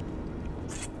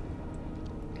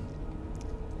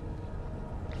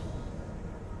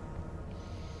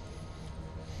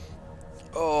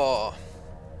 Oh,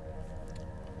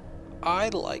 I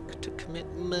like to commit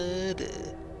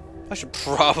murder. I should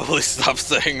probably stop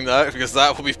saying that, because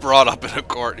that will be brought up in a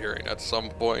court hearing at some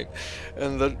point.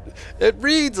 And it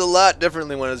reads a lot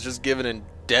differently when it's just given in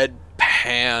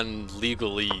deadpan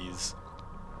legalese.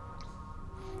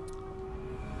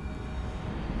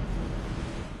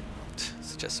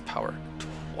 Suggest power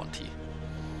 20.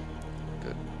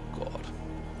 Good God.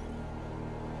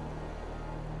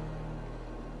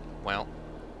 Well,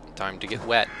 time to get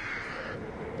wet.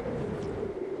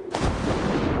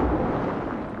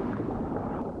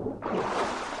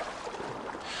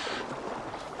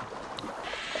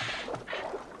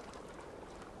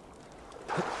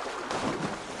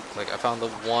 Like, I found the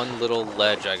one little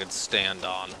ledge I could stand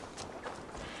on.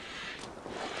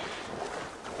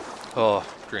 Oh,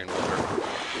 green water.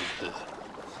 Ugh.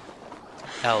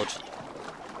 Algae.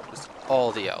 Just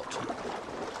all the algae.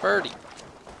 Birdie.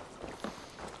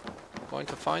 Going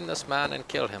to find this man and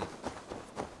kill him.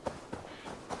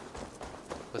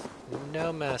 With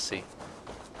no mercy.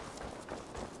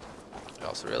 I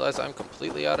also realize I'm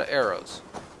completely out of arrows.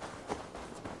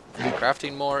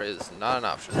 Crafting more is not an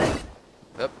option.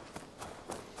 Yep.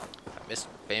 I missed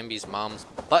Bambi's mom's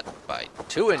butt by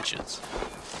 2 inches.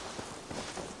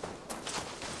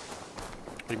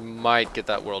 We might get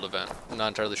that world event. I'm not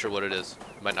entirely sure what it is.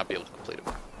 Might not be able to complete it.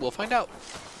 We'll find out.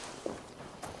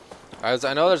 As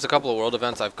I know there's a couple of world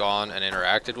events I've gone and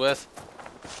interacted with,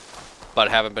 but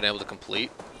haven't been able to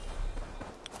complete.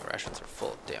 The rations are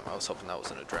full. Damn, I was hoping that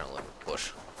was an adrenaline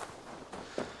push.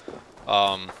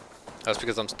 That's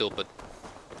because I'm stupid.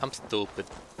 I'm stupid.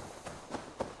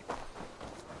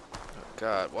 Oh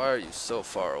God, why are you so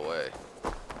far away?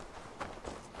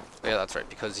 Yeah, that's right,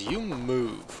 because you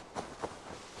move.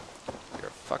 You're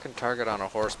a fucking target on a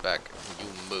horseback, and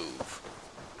you move.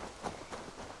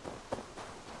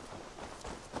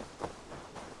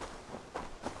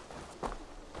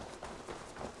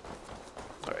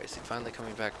 Alright, is he finally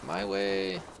coming back my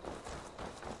way?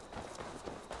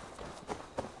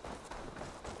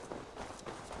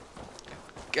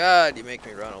 God, you make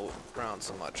me run around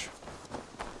so much.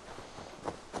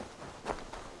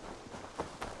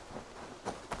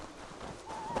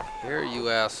 Here, you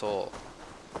asshole.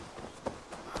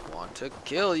 I want to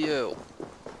kill you.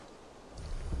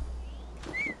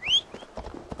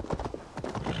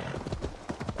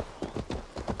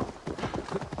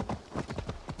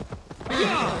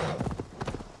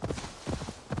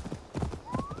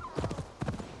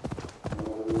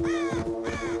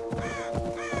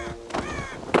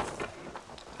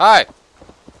 Hi!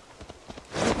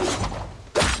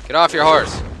 Get off your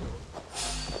horse.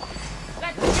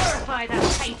 Let's purify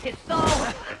that tainted soul!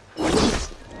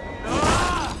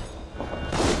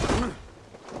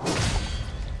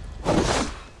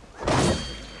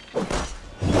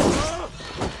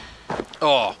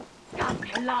 Oh.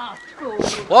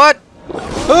 What?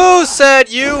 Who said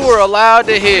you were allowed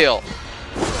to heal?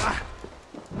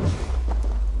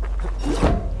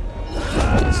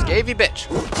 Scavy bitch.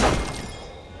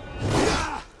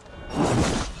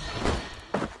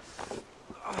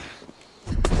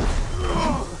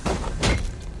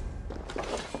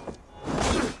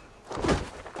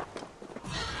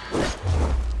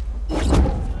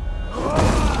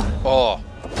 Oh.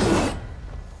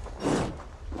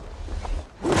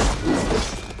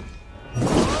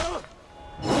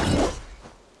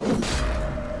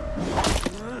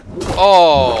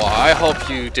 Oh, I hope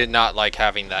you did not like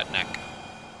having that neck.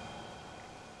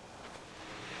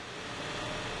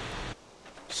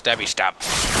 Stabby stab.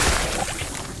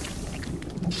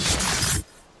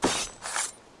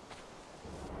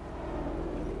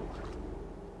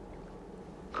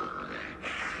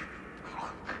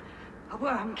 A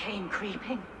worm came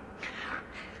creeping.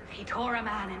 He tore a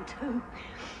man in 2.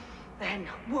 Then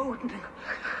Woden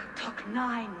took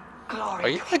 9 glory. Are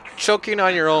you like choking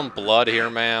on your own blood here,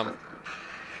 ma'am?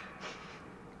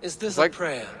 Is this like a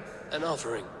prayer, an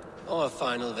offering, or a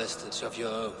final vestige of your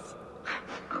oath?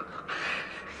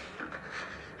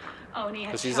 Only a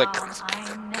Because he's like, charm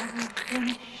I never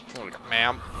finished.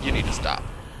 ma'am, you need to stop.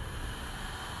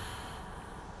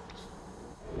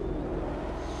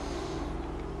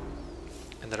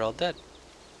 And they're all dead.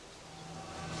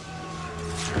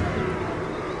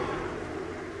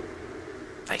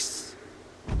 Nice.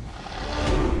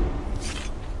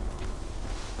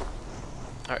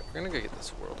 Alright, we're gonna go get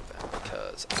this world event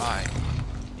because I'm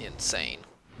insane.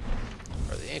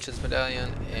 Or the Ancient's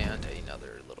Medallion and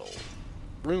another little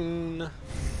rune,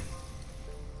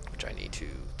 which I need to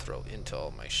throw into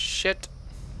all my shit.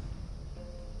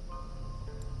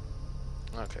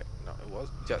 Okay, no, it was,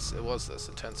 yes, it was this,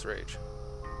 Intense Rage.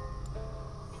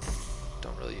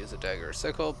 Don't really use a dagger or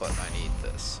sickle, but I need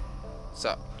this.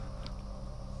 So.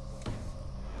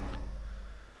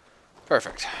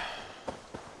 Perfect.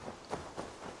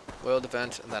 Oil the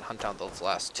vent and then hunt down those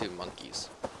last 2 monkeys.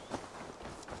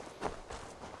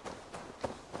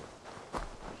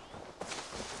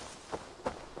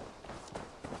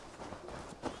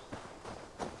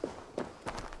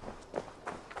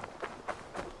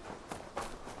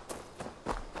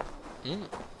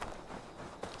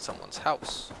 Someone's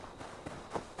house.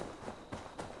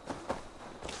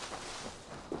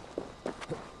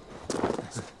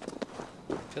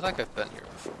 I feel like I've been here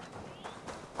before.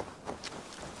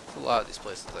 A lot of these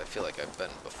places I feel like I've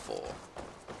been before.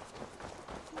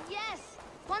 Yes!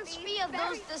 Once free of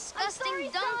those disgusting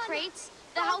dung crates,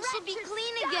 the house will be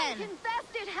clean again.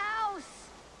 Infested house!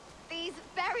 These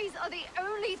berries are the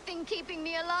only thing keeping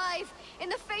me alive in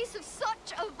the face of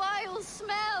such a vile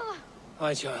smell.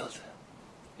 Hi, child.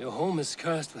 Your home is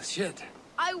cursed with shit.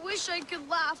 I wish I could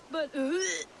laugh, but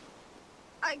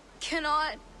I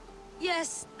cannot.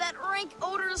 Yes, that rank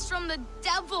odor is from the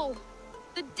devil.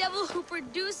 The devil who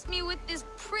produced me with this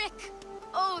prick.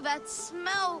 Oh, that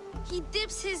smell. He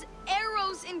dips his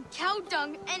arrows in cow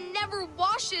dung and never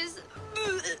washes.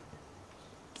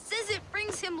 Says it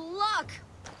brings him luck.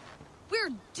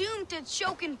 We're doomed to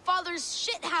choke in Father's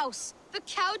shit house. The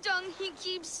cow dung he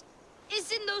keeps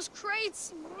is in those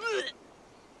crates.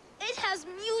 It has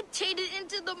mutated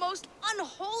into the most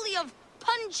unholy of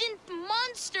pungent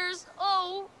monsters.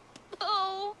 Oh.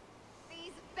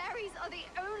 These berries are the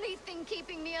only thing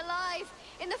keeping me alive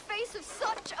in the face of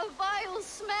such a vile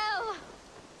smell.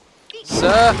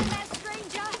 Sir!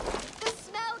 Stranger, the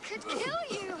smell could kill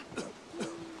you.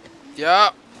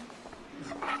 Yeah.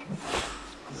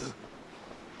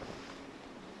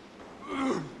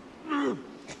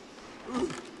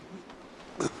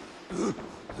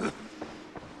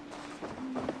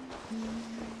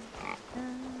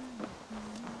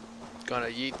 Gonna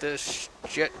yeet this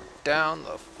shit down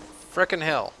the frickin'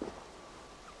 hill.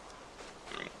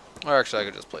 Or actually, I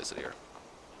could just place it here.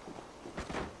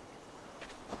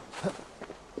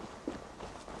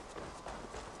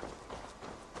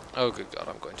 Oh, good God,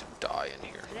 I'm going to die in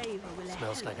here.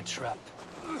 Smells like a trap.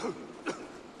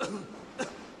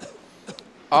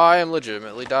 I am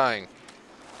legitimately dying.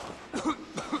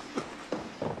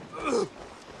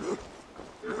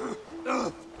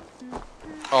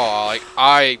 Oh, like,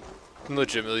 I'm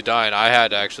legitimately dying. I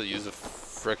had to actually use a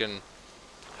frickin'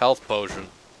 health potion.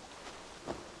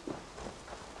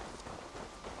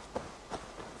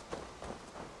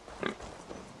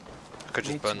 I could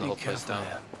just burn the whole place down.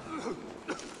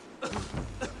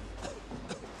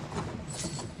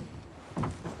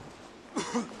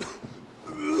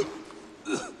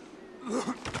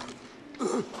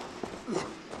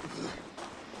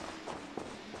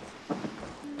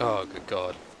 Oh, good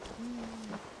God.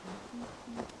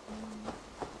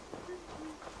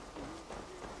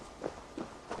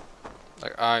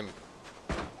 Like, I'm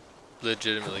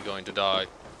legitimately going to die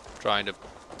trying to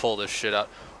pull this shit out.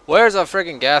 Where's a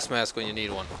friggin' gas mask when you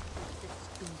need one?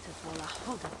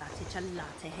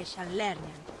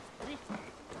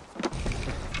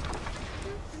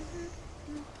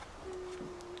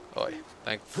 Oi,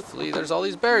 thankfully there's all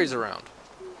these berries around.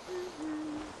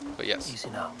 But yes,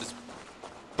 just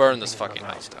burn this fucking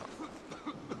house down.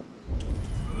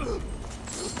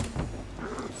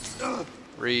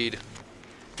 Read.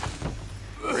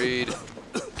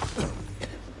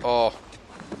 Oh.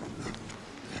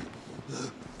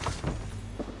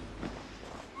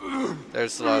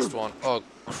 There's the last one. Oh,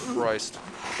 Christ.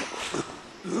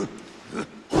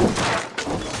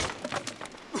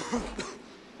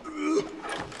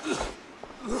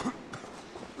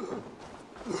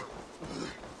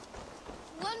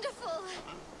 Wonderful.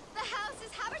 The house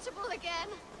is habitable again.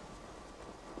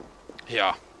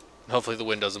 Yeah. Hopefully the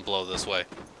wind doesn't blow this way.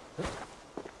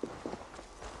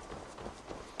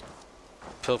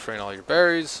 Pilfering all your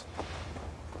berries.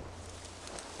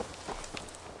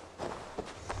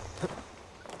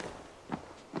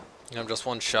 I'm just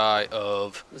one shy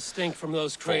of the stink from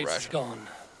those crates is gone.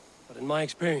 But in my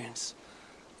experience,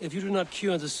 if you do not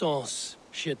cure the sauce,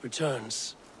 shit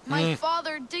returns. My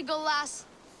father, Digolas,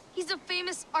 he's a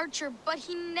famous archer, but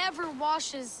he never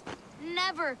washes.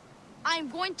 Never. I'm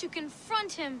going to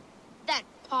confront him. That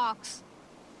pox.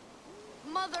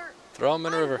 Mother, throw him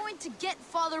in a river. I'm going to get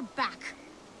father back.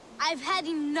 I've had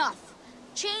enough.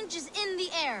 Change is in the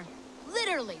air.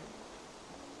 Literally.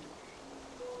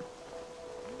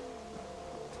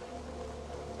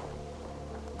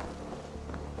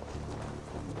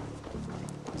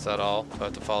 Is that all? Do I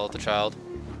have to follow the child?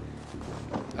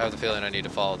 I have the feeling I need to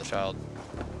follow the child.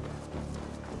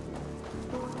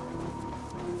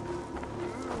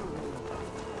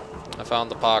 I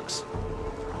found the pox.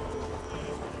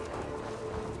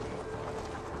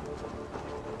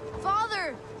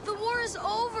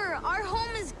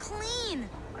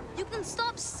 Then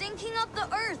stop sinking up the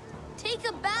earth. Take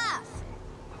a bath.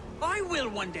 I will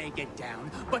one day get down,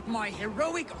 but my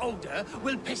heroic odor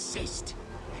will persist.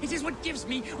 It is what gives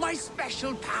me my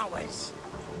special powers.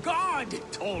 God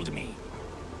told me.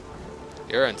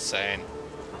 You're insane.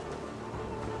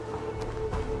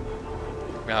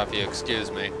 Now, if you excuse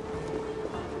me.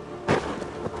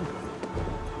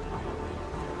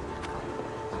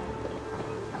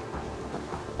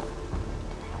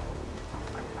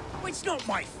 It's not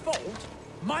my fault.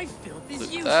 My filth is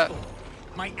Look useful. at that.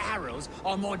 My arrows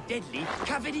are more deadly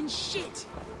covered in shit.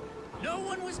 No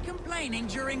one was complaining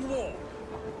during war.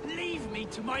 Leave me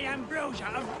to my ambrosia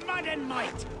of mud and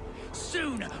might.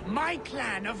 Soon, my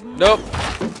clan of... Nope.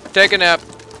 Take a nap.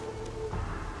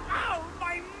 Ow,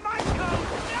 my Michael!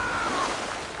 No!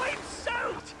 I'm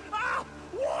soaked! Ah,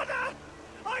 water!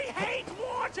 I hate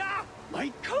water!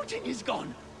 My coating is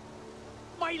gone.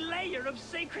 My layer of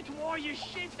sacred warrior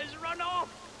shit has run off.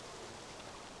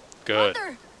 Good.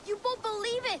 Father, you won't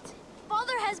believe it.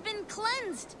 Father has been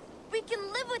cleansed. We can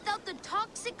live without the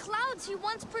toxic clouds he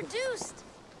once produced.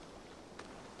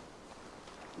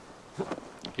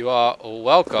 You are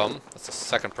welcome. That's the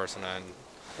second person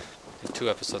in 2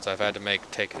 episodes I've had to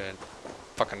take a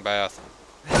fucking bath.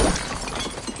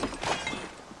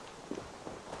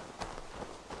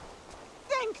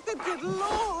 Thank the good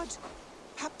Lord!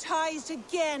 Baptized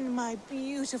again, my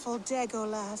beautiful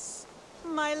Legolas.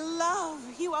 My love,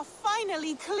 you are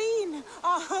finally clean.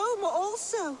 Our home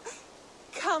also.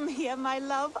 Come here, my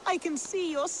love. I can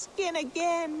see your skin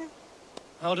again.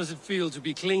 How does it feel to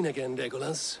be clean again,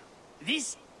 Legolas?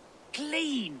 This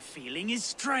clean feeling is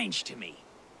strange to me.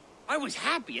 I was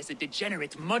happy as a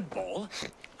degenerate mudball.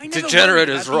 I never Degenerate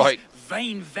worried is about right. these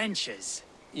vain ventures.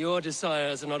 Your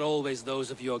desires are not always those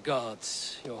of your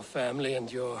gods, your family,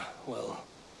 and your, well,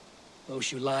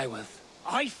 those you lie with.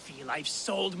 I feel I've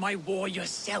sold my warrior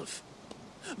self.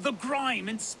 The grime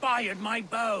inspired my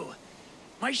bow.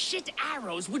 My shit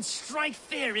arrows would strike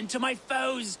fear into my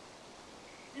foes'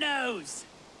 nose.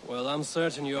 Well, I'm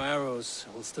certain your arrows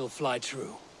will still fly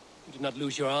true. You did not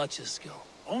lose your archer skill.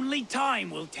 Only time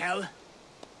will tell.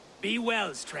 Be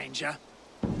well, stranger.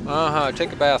 Uh-huh.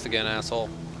 Take a bath again, asshole.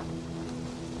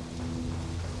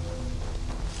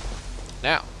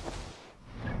 Now.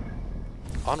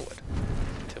 Onward.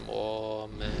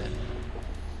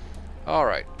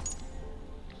 Alright.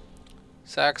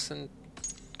 Saxon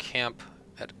camp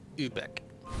at Ubeck.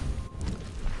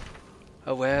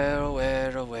 Where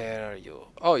are you?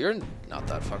 Oh, you're not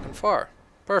that fucking far.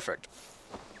 Perfect.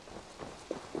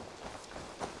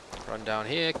 Run down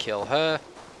here, kill her.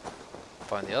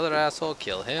 Find the other asshole,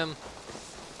 kill him.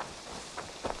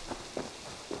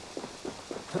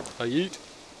 I eat.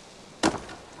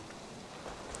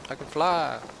 I can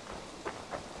fly.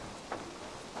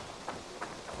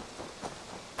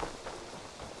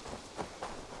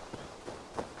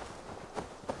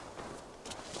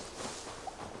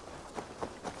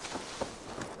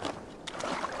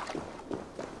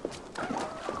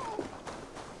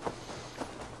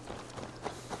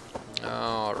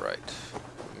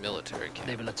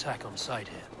 They will attack on sight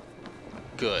here.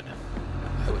 Good.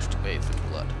 I wish to bathe in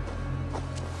blood.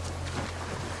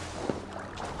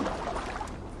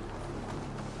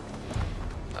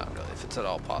 Not really. If it's at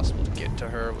all possible to get to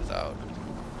her without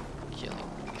killing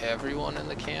everyone in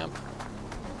the camp,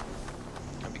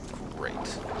 that'd be great.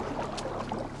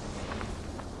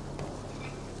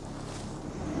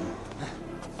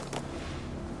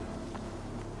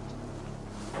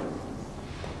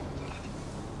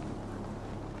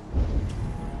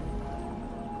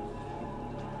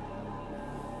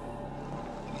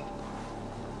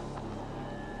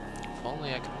 If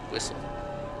only I could whistle.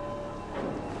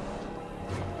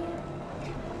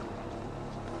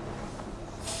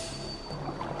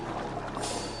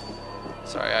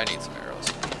 Sorry, I need some arrows.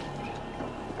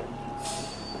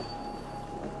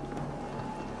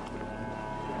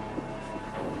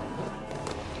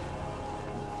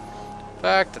 The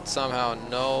fact that somehow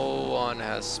no one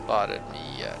has spotted me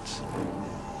yet.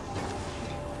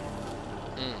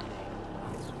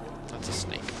 That's a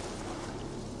snake.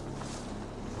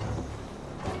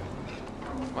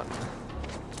 Come on.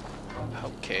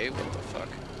 Okay, what the fuck?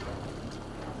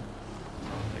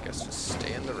 I guess just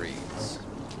stay in the reeds.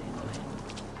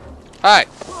 Hi!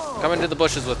 Come into the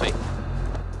bushes with me.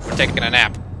 We're taking a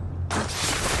nap.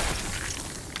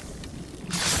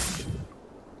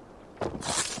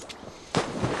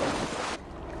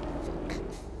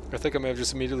 I think I may have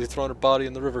just immediately thrown her body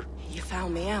in the river. You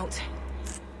found me out.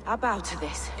 I bow to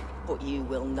this, but you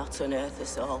will not unearth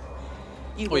us all.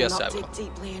 You will not dig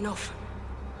deeply enough.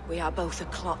 We are both a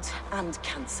clot and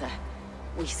cancer.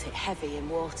 We sit heavy in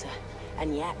water.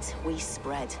 And yet we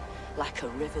spread like a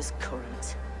river's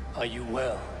current. Are you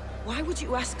well? Why would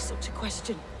you ask such a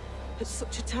question at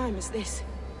such a time as this?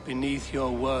 Beneath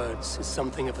your words is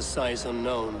something of a size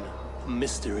unknown, a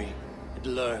mystery. It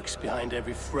lurks behind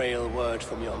every frail word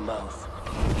from your mouth.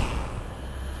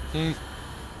 It's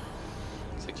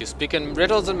like you speak in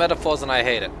riddles and metaphors and I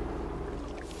hate it.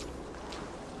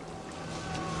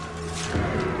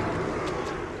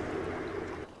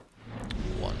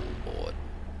 One more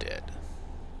dead.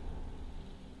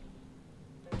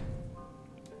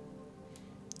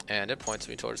 And it points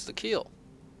me towards the keel.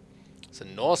 It's a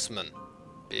Norseman.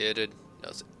 Bearded.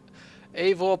 Knows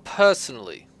it. Eivor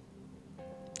personally.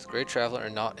 He's a great traveler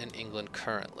and not in England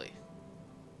currently.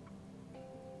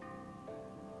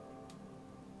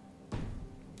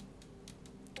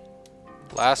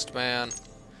 Last man.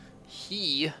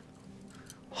 He.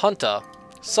 Hunter.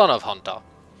 Son of Hunter.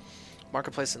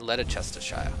 Marketplace in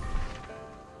Leicestershire.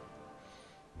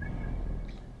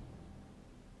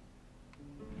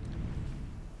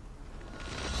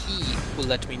 He will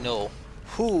let me know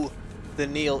who the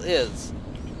Neil is.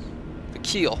 The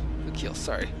keel,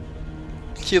 sorry.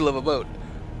 Keel of a boat.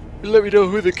 Let me know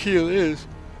who the keel is.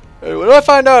 And when I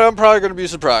find out, I'm probably going to be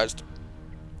surprised.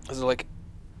 Because they're like,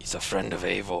 he's a friend of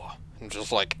Eivor. I'm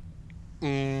just like,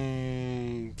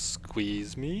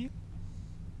 squeeze me?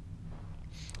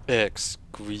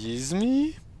 Squeeze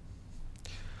me?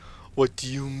 What do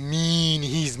you mean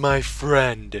he's my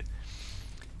friend?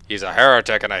 He's a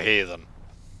heretic and a heathen.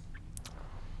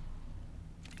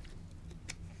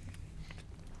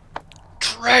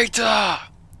 Traitor!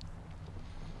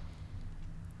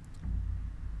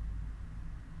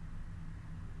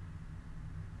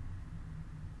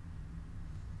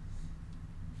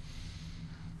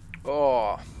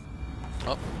 Oh.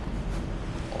 Oh.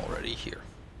 Already here.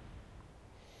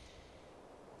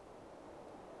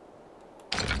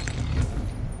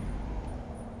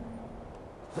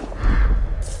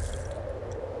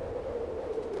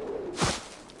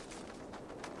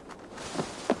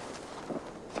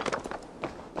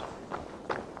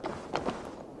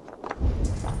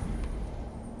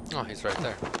 Oh, he's right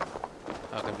there.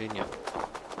 How convenient.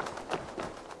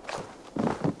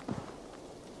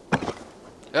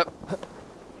 Yep.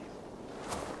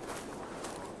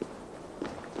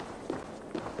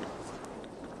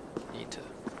 Need to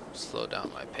slow down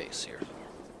my pace here.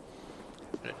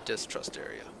 In a distrust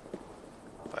area.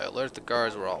 If I alert the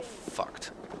guards, we're all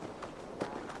fucked.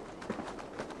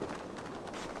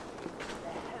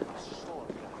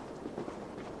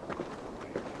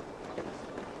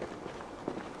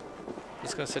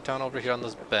 Just gonna sit down over here on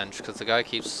this bench because the guy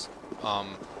keeps so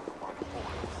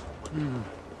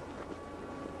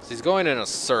he's going in a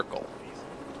circle.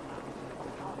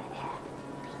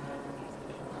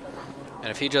 And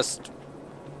if he just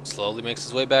slowly makes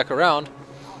his way back around,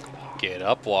 get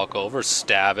up, walk over,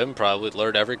 stab him, probably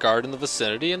alert every guard in the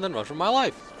vicinity, and then run for my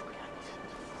life.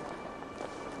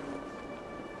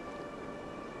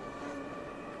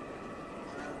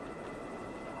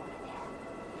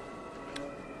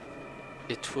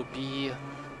 It will be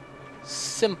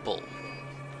simple.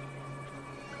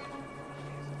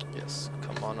 Yes,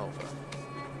 come on over.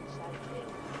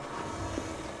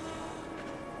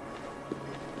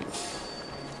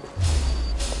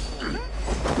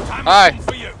 Hi.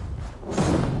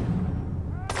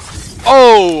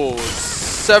 Oh,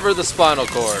 sever the spinal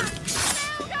cord.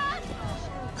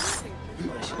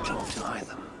 I should talk to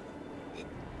Hytham.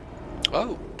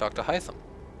 Oh, Dr. Hytham.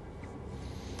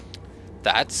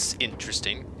 That's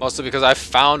interesting. Mostly because I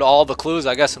found all the clues,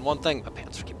 I guess, in one thing. My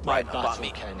pants keep right up on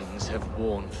me. Kennings have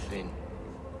worn thin.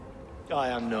 I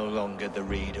am no longer the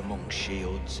reed among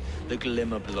shields, the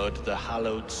glimmer blood, the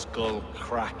hallowed skull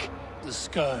crack. The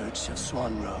scourge of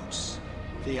Swan Rose.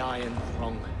 The iron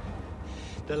throng.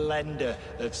 The lender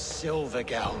of silver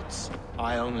gelds.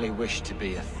 I only wish to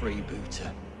be a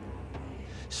freebooter.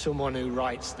 Someone who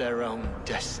writes their own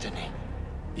destiny.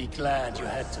 Be glad you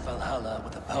head to Valhalla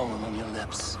with a poem on your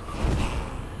lips.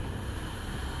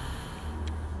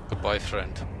 Goodbye,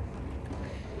 friend.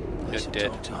 I should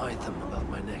talk to Hytham about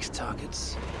my next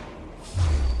targets.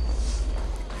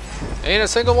 Ain't a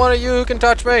single one of you who can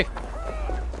touch me.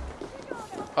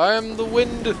 I am the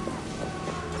wind.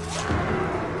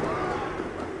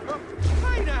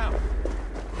 Hey now!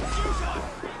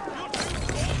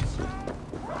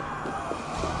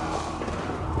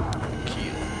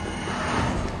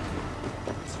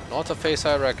 Not a face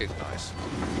I recognize.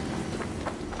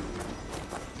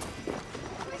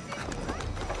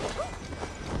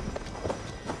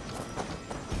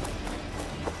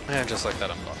 And just like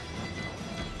that, I'm gone.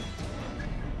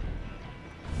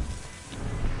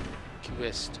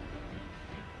 Quest.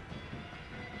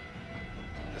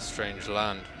 strange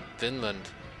land. Vinland.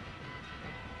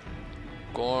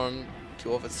 Gorm,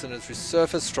 Jorvitsen has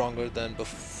resurfaced stronger than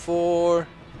before.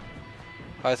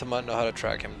 Hytha might know how to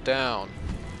track him down.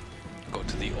 Go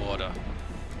to the Order.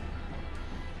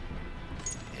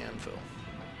 Anvil.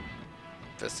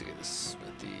 Investigate the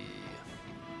smithy.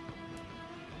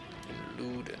 In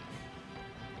Luden.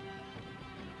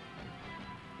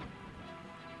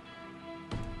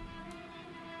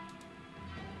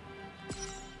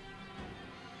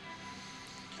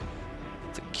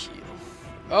 The keel.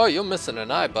 Oh, you're missing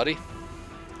an eye, buddy.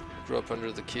 Grew up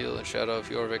under the keel and shadow of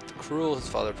Jorvik the Cruel. His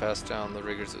father passed down the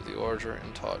rigors of the Order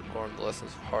and taught Gorm the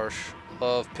lessons of harsh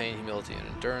love, pain, humility, and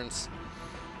endurance.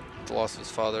 With the loss of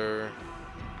his father,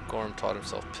 Gorm taught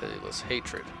himself pitiless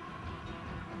hatred.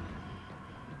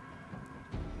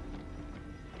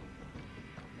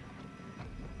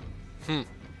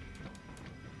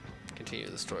 Continue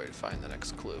the story to find the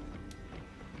next clue.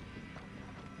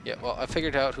 Yeah, well, I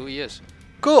figured out who he is.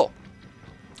 Cool!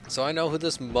 So I know who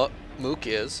this mook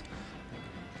is.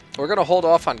 We're gonna hold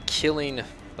off on killing,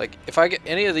 like, if I get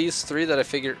any of these three that I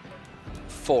figure,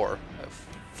 I have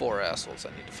four assholes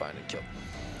I need to find and kill.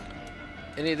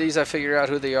 Any of these I figure out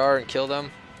who they are and kill them.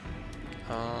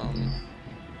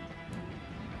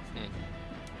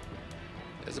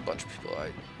 There's a bunch of people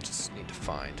I just need to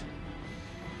find.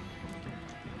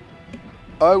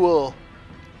 I will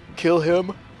kill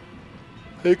him.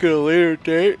 Think at a later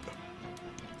date.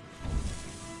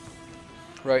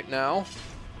 Right now.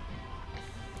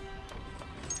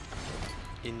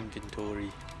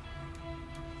 Inventory.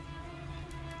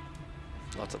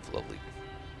 Lots of lovely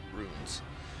runes.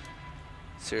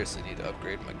 Seriously need to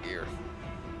upgrade my gear.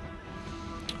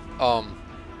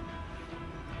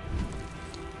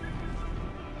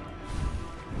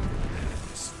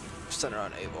 Center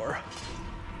on Eivor.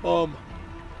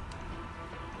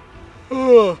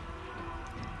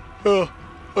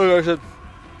 Like I said,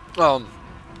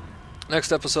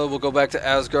 next episode we'll go back to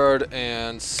Asgard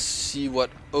and see what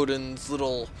Odin's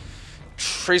little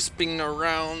tracing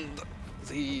around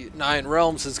the 9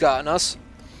 realms has gotten us,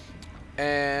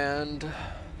 and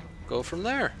go from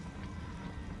there.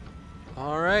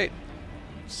 Alright,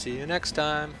 see you next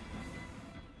time.